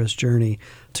torturous journey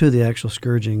to the actual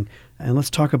scourging, and let's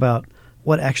talk about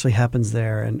what actually happens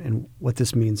there and what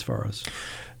this means for us.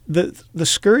 The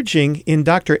scourging in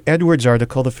Dr. Edwards'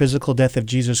 article, The Physical Death of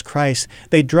Jesus Christ,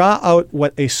 they draw out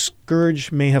what a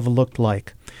scourge may have looked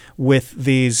like with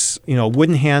these,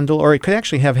 wooden handle, or it could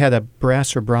actually have had a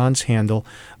brass or bronze handle,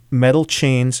 metal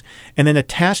chains, and then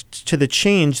attached to the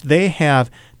chains, they have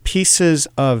pieces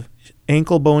of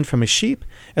ankle bone from a sheep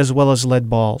as well as lead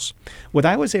balls. What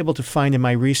I was able to find in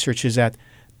my research is that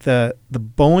the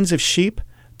bones of sheep,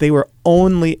 they were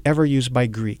only ever used by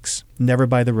Greeks, never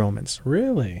by the Romans.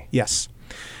 Really? Yes.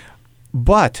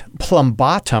 But plumb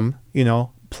bottom,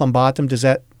 does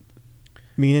that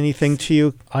mean anything to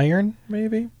you? Iron,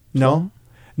 maybe? No.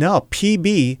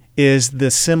 PB is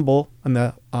the symbol on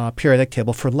the periodic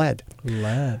table for lead.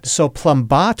 Lead. So plumb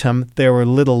bottom, there were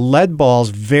little lead balls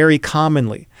very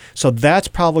commonly. So that's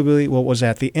probably what was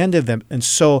at the end of them. And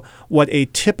so what a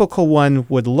typical one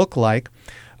would look like,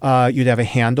 you'd have a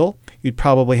handle. You'd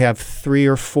probably have 3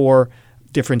 or 4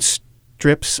 different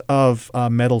strips of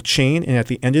metal chain, and at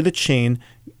the end of the chain,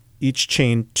 each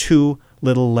chain, 2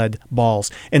 little lead balls.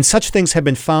 And such things have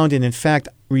been found and, in fact,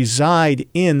 reside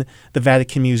in the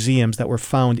Vatican museums that were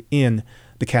found in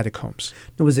the catacombs.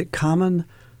 Now, was it common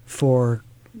for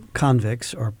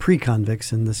convicts, or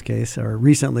pre-convicts in this case, or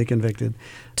recently convicted,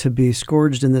 to be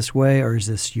scourged in this way, or is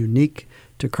this unique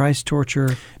to Christ's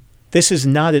torture? This is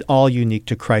not at all unique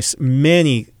to Christ.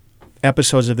 Many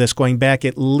episodes of this going back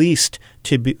at least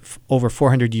to over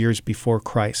 400 years before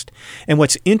Christ. And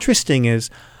what's interesting is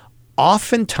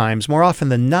oftentimes, more often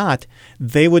than not,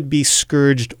 they would be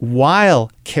scourged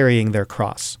while carrying their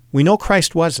cross. We know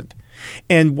Christ wasn't.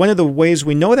 And one of the ways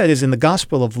we know that is in the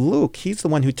Gospel of Luke. He's the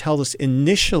one who tells us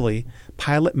initially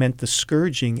Pilate meant the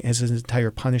scourging as his entire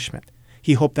punishment.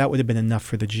 He hoped that would have been enough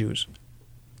for the Jews.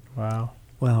 Wow.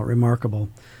 Wow, remarkable.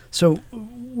 So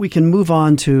we can move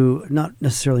on to, not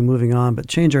necessarily moving on, but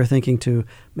change our thinking to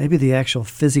maybe the actual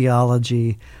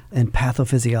physiology and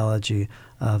pathophysiology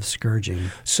of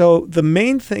scourging. So the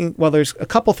main thing, there's a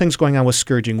couple things going on with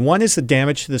scourging. One is the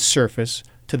damage to the surface,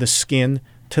 to the skin,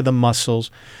 to the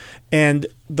muscles. And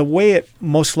the way it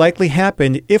most likely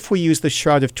happened, if we use the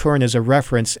Shroud of Turin as a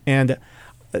reference, and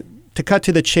to cut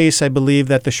to the chase, I believe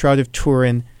that the Shroud of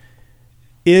Turin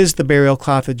is the burial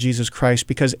cloth of Jesus Christ,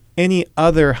 because any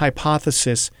other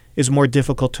hypothesis is more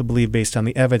difficult to believe based on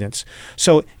the evidence.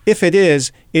 So if it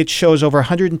is, it shows over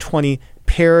 120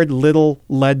 paired little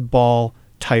lead ball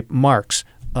type marks.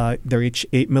 They're each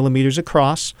 8 millimeters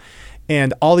across.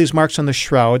 And all these marks on the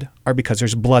shroud are because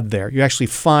there's blood there. You actually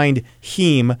find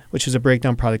heme, which is a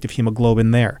breakdown product of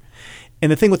hemoglobin there.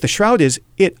 And the thing with the shroud is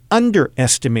it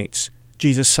underestimates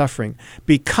Jesus' suffering,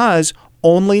 because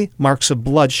only marks of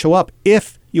blood show up.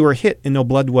 If you were hit and no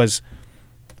blood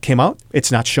came out,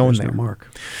 it's not shown there. No mark.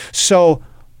 So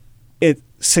it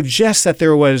suggests that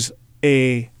there was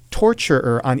a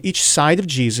torturer on each side of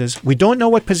Jesus. We don't know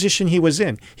what position he was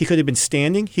in. He could have been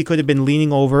standing. He could have been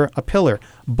leaning over a pillar.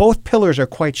 Both pillars are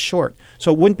quite short,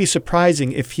 so it wouldn't be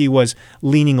surprising if he was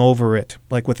leaning over it,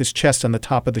 like with his chest on the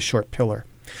top of the short pillar.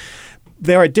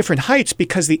 There are different heights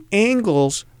because the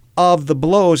angles of the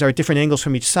blows are at different angles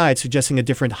from each side, suggesting a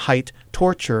different height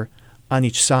torture on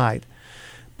each side.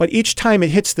 But each time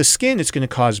it hits the skin, it's going to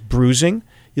cause bruising.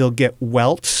 You'll get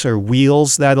welts or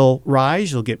wheals that'll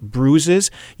rise. You'll get bruises.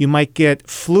 You might get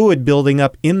fluid building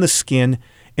up in the skin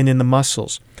and in the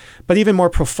muscles. But even more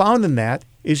profound than that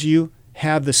is you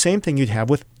have the same thing you'd have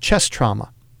with chest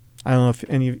trauma. I don't know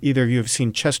if either of you have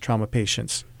seen chest trauma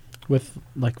patients. With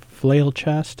like flail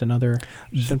chest and other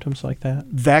symptoms like that?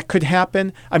 That could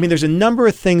happen. I mean, there's a number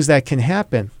of things that can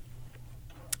happen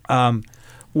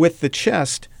with the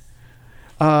chest.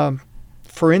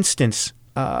 For instance,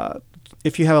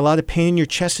 if you have a lot of pain in your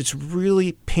chest, it's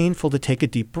really painful to take a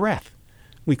deep breath.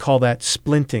 We call that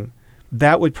splinting.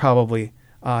 That would probably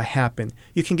happen.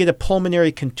 You can get a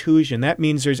pulmonary contusion. That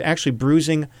means there's actually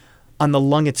bruising on the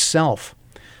lung itself.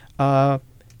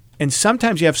 And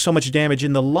sometimes you have so much damage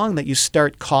in the lung that you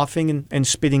start coughing and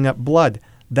spitting up blood.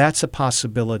 That's a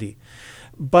possibility.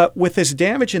 But with this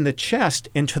damage in the chest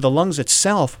and to the lungs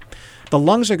itself, the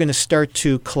lungs are going to start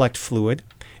to collect fluid,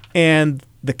 and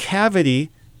the cavity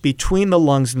between the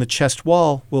lungs and the chest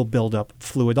wall will build up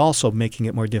fluid also, making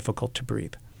it more difficult to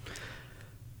breathe.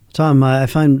 Tom, I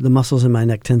find the muscles in my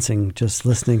neck tensing just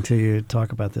listening to you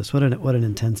talk about this. What an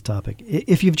intense topic.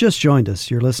 If you've just joined us,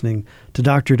 you're listening to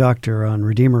Doctor on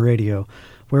Redeemer Radio,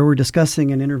 where we're discussing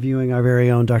and interviewing our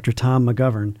very own Dr. Tom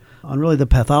McGovern on really the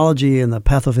pathology and the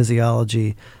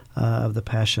pathophysiology of the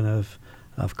Passion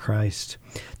of Christ.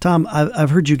 Tom, I've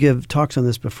heard you give talks on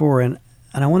this before, and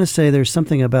I want to say there's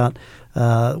something about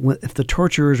if the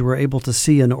torturers were able to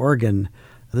see an organ.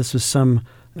 This was some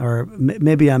or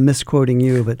maybe I'm misquoting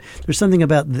you, but there's something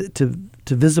about to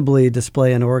visibly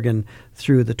display an organ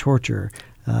through the torture.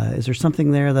 Is there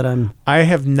something there that I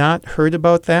have not heard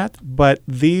about that, but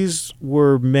these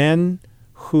were men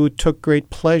who took great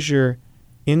pleasure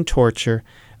in torture.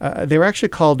 They were actually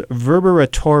called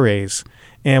verberatores,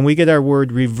 and we get our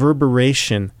word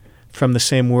reverberation from the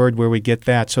same word where we get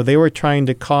that. So they were trying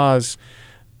to cause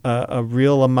a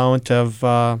real amount of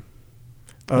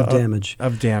damage.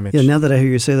 Of damage. Yeah. Now that I hear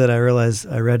you say that, I realize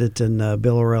I read it in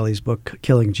Bill O'Reilly's book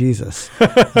 "Killing Jesus,"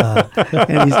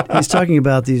 and he's talking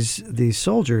about these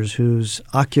soldiers whose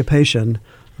occupation,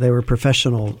 they were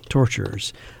professional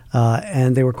torturers,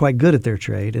 and they were quite good at their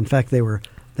trade. In fact, they were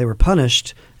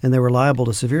punished, and they were liable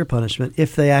to severe punishment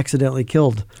if they accidentally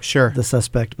killed the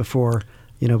suspect before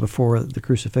the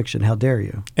crucifixion. How dare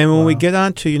you? And when we get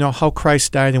on to, how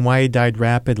Christ died and why he died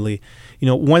rapidly,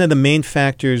 one of the main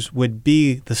factors would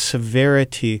be the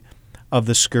severity of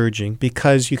the scourging,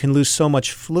 because you can lose so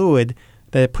much fluid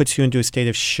that it puts you into a state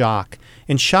of shock.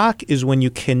 And shock is when you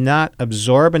cannot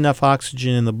absorb enough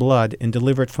oxygen in the blood and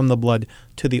deliver it from the blood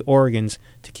to the organs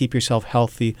to keep yourself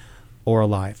healthy or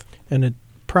alive. And it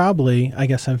probably, I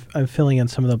guess I'm filling in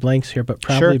some of the blanks here, but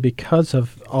probably because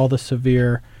of all the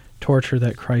severe torture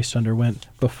that Christ underwent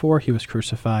before he was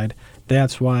crucified,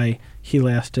 that's why he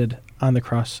lasted on the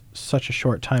cross such a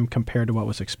short time compared to what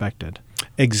was expected.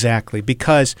 Exactly,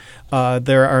 because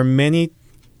there are many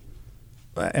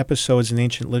episodes in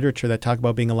ancient literature that talk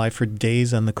about being alive for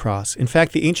days on the cross. In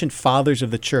fact, the ancient fathers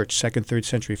of the church, 2nd, 3rd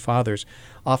century fathers,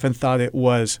 often thought it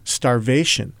was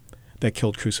starvation that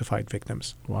killed crucified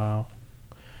victims. Wow.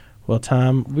 Well,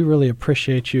 Tom, we really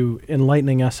appreciate you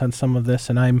enlightening us on some of this,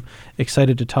 and I'm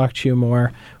excited to talk to you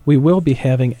more. We will be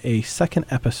having a second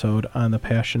episode on the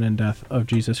Passion and Death of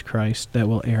Jesus Christ that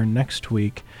will air next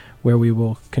week, where we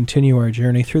will continue our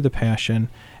journey through the Passion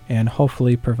and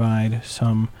hopefully provide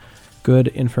some good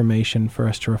information for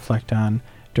us to reflect on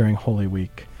during Holy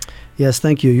Week. Yes,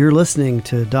 thank you. You're listening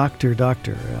to Dr.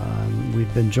 Doctor.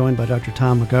 We've been joined by Dr.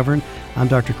 Tom McGovern. I'm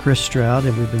Dr. Chris Stroud,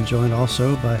 and we've been joined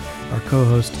also by our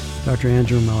co-host, Dr.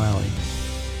 Andrew Mullally.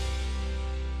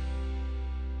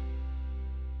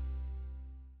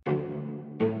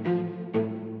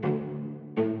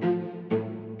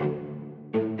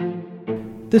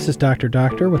 This is Dr.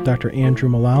 Doctor with Dr. Andrew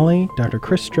Mullally, Dr.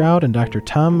 Chris Stroud, and Dr.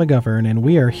 Tom McGovern, and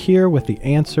we are here with the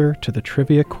answer to the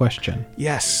trivia question.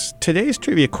 Yes, today's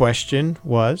trivia question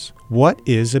was, what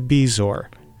is a bezoar?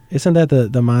 Isn't that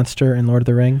the monster in Lord of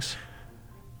the Rings?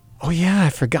 Oh, yeah, I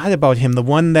forgot about him. The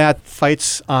one that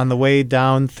fights on the way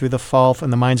down through the fall from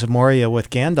the Mines of Moria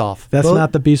with Gandalf. That's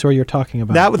not the bezoar you're talking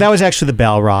about. That was actually the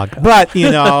Balrog. But,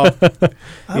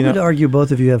 I would argue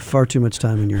both of you have far too much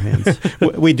time in your hands.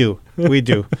 We do.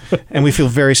 And we feel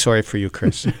very sorry for you,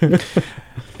 Chris.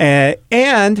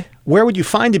 And where would you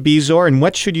find a bezoar, and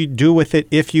what should you do with it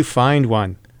if you find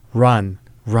one? Run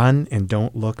and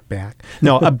don't look back.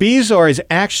 No, a bezoar is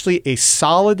actually a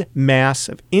solid mass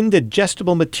of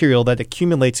indigestible material that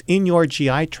accumulates in your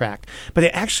GI tract. But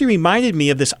it actually reminded me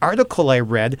of this article I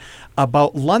read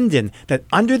about London, that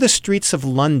under the streets of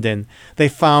London, they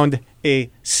found a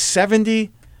 70-ton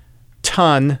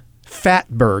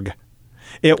fatberg.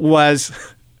 It was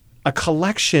a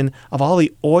collection of all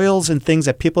the oils and things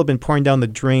that people have been pouring down the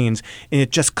drains, and it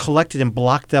just collected and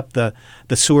blocked up the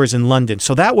sewers in London.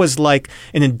 So that was like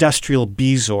an industrial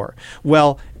bezoar.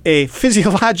 Well, a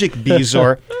physiologic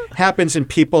bezoar happens in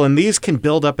people, and these can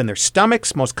build up in their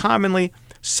stomachs most commonly,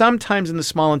 sometimes in the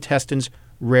small intestines,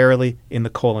 rarely in the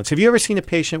colons. Have you ever seen a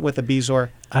patient with a bezoar?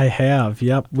 I have,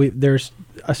 yep. There's,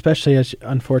 especially as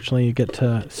unfortunately you get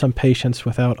to some patients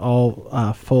without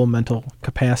all full mental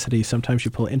capacity, sometimes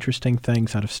you pull interesting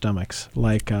things out of stomachs,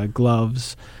 like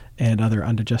gloves and other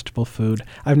undigestible food.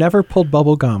 I've never pulled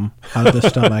bubble gum out of the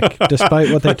stomach, despite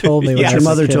what they told me. What your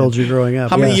mother told you growing up.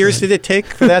 How many years did it take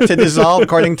for that to dissolve,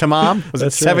 according to Mom? Was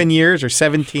it 7 years or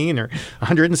 17 or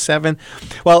 107?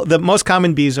 Well, the most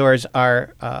common bezoars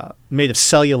are made of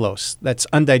cellulose. That's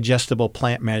undigestible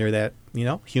plant matter that,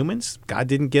 humans, God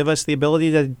didn't give us the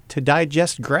ability to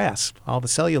digest grass, all the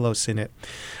cellulose in it.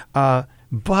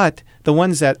 But the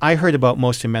ones that I heard about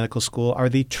most in medical school are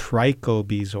the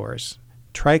trichobezoars.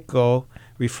 Tricho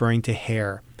referring to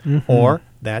hair, or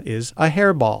that is a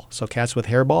hairball. So cats with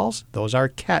hairballs, those are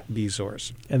cat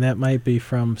bezoars. And that might be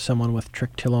from someone with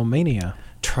trichotillomania.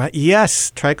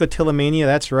 Yes, trichotillomania,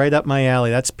 that's right up my alley.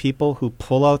 That's people who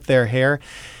pull out their hair,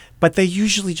 but they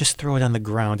usually just throw it on the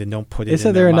ground and don't put it in their mouth.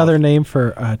 Isn't there another name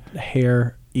for a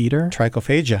hair eater?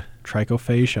 Trichophagia.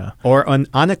 trichophagia. Or an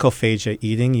onychophagia,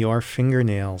 eating your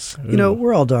fingernails. You know,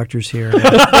 we're all doctors here.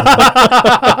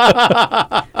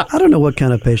 I don't know what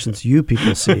kind of patients you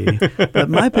people see, but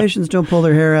my patients don't pull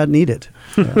their hair out and eat it.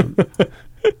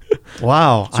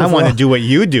 Wow, so I want to do what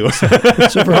you do. So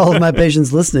for all of my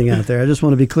patients listening out there, I just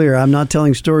want to be clear, I'm not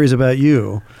telling stories about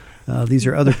you. These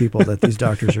are other people that these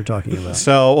doctors are talking about.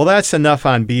 So, well, that's enough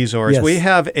on Bezors. Yes. We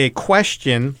have a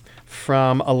question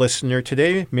from a listener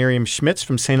today. Miriam Schmitz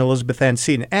from St. Elizabeth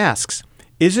Antietam asks,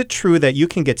 is it true that you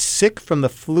can get sick from the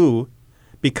flu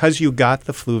because you got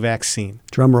the flu vaccine?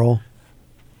 Drum roll.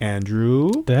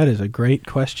 Andrew? That is a great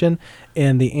question.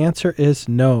 And the answer is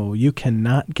no. You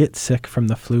cannot get sick from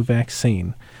the flu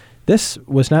vaccine. This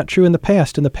was not true in the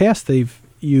past. In the past,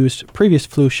 previous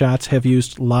flu shots have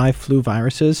used live flu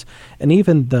viruses, and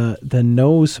even the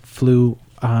nose flu,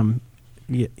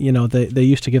 they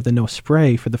used to give the nose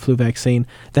spray for the flu vaccine.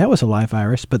 That was a live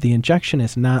virus, but the injection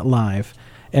is not live.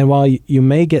 And while you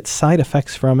may get side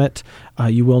effects from it,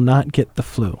 you will not get the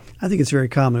flu. I think it's very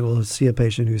common. We'll see a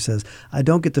patient who says, I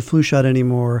don't get the flu shot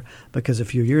anymore because a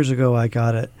few years ago I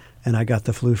got it and I got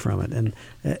the flu from it. And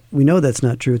we know that's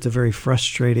not true. It's a very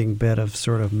frustrating bit of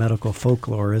sort of medical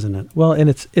folklore, isn't it? Well, and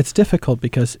it's difficult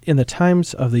because in the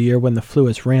times of the year when the flu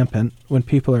is rampant, when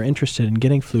people are interested in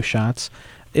getting flu shots,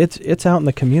 it's out in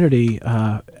the community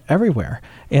everywhere.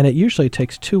 And it usually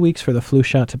takes 2 weeks for the flu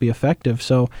shot to be effective.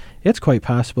 So it's quite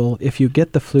possible if you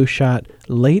get the flu shot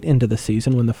late into the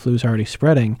season when the flu's already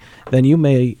spreading, then you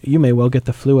may well get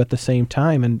the flu at the same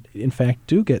time and, in fact,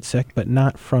 do get sick, but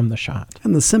not from the shot.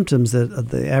 And the symptoms that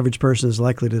the average person is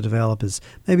likely to develop is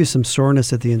maybe some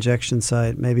soreness at the injection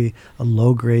site, maybe a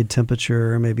low-grade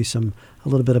temperature, maybe a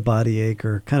little bit of body ache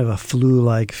or kind of a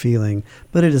flu-like feeling,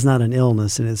 but it is not an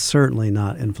illness and it's certainly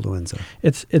not influenza.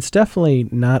 It's definitely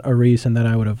not a reason that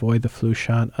I would avoid the flu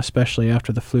shot, especially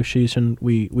after the flu season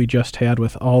we just had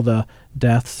with all the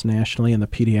deaths nationally and the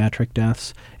pediatric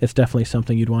deaths. It's definitely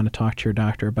something you'd want to talk to your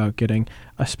doctor about getting,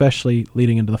 especially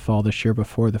leading into the fall this year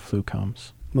before the flu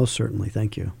comes. Most certainly.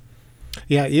 Thank you.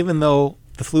 Yeah, even though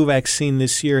the flu vaccine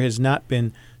this year has not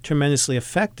been tremendously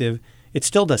effective, it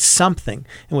still does something.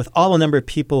 And with all the number of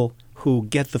people who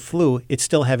get the flu, it's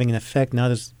still having an effect,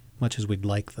 not as much as we'd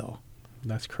like, though.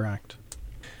 That's correct.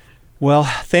 Well,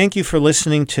 thank you for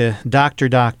listening to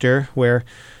Doctor, where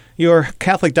your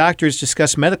Catholic doctors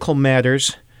discuss medical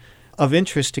matters of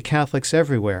interest to Catholics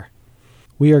everywhere.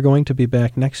 We are going to be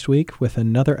back next week with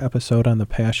another episode on the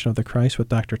Passion of the Christ with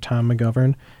Dr. Tom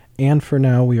McGovern. And for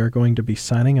now, we are going to be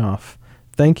signing off.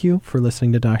 Thank you for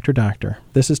listening to Doctor.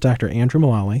 This is Dr. Andrew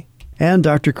Mullally. And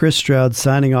Dr. Chris Stroud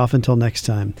signing off until next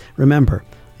time. Remember,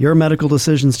 your medical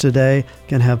decisions today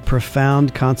can have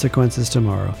profound consequences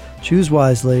tomorrow. Choose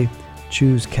wisely.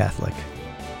 Choose Catholic.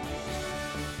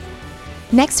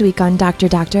 Next week on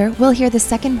Doctor, we'll hear the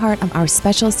second part of our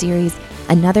special series,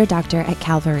 Another Doctor at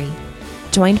Calvary.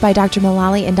 Joined by Dr.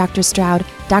 Mullally and Dr. Stroud,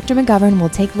 Dr. McGovern will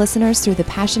take listeners through the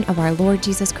passion of our Lord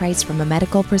Jesus Christ from a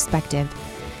medical perspective.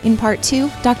 In Part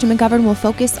 2, Dr. McGovern will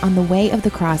focus on the way of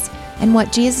the cross and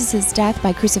what Jesus' death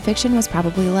by crucifixion was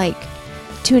probably like.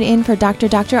 Tune in for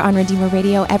Doctor on Redeemer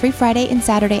Radio every Friday and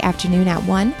Saturday afternoon at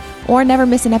 1, or never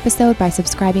miss an episode by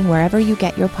subscribing wherever you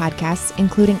get your podcasts,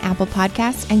 including Apple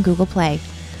Podcasts and Google Play.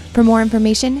 For more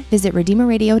information, visit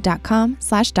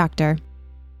redeemerradio.com/doctor.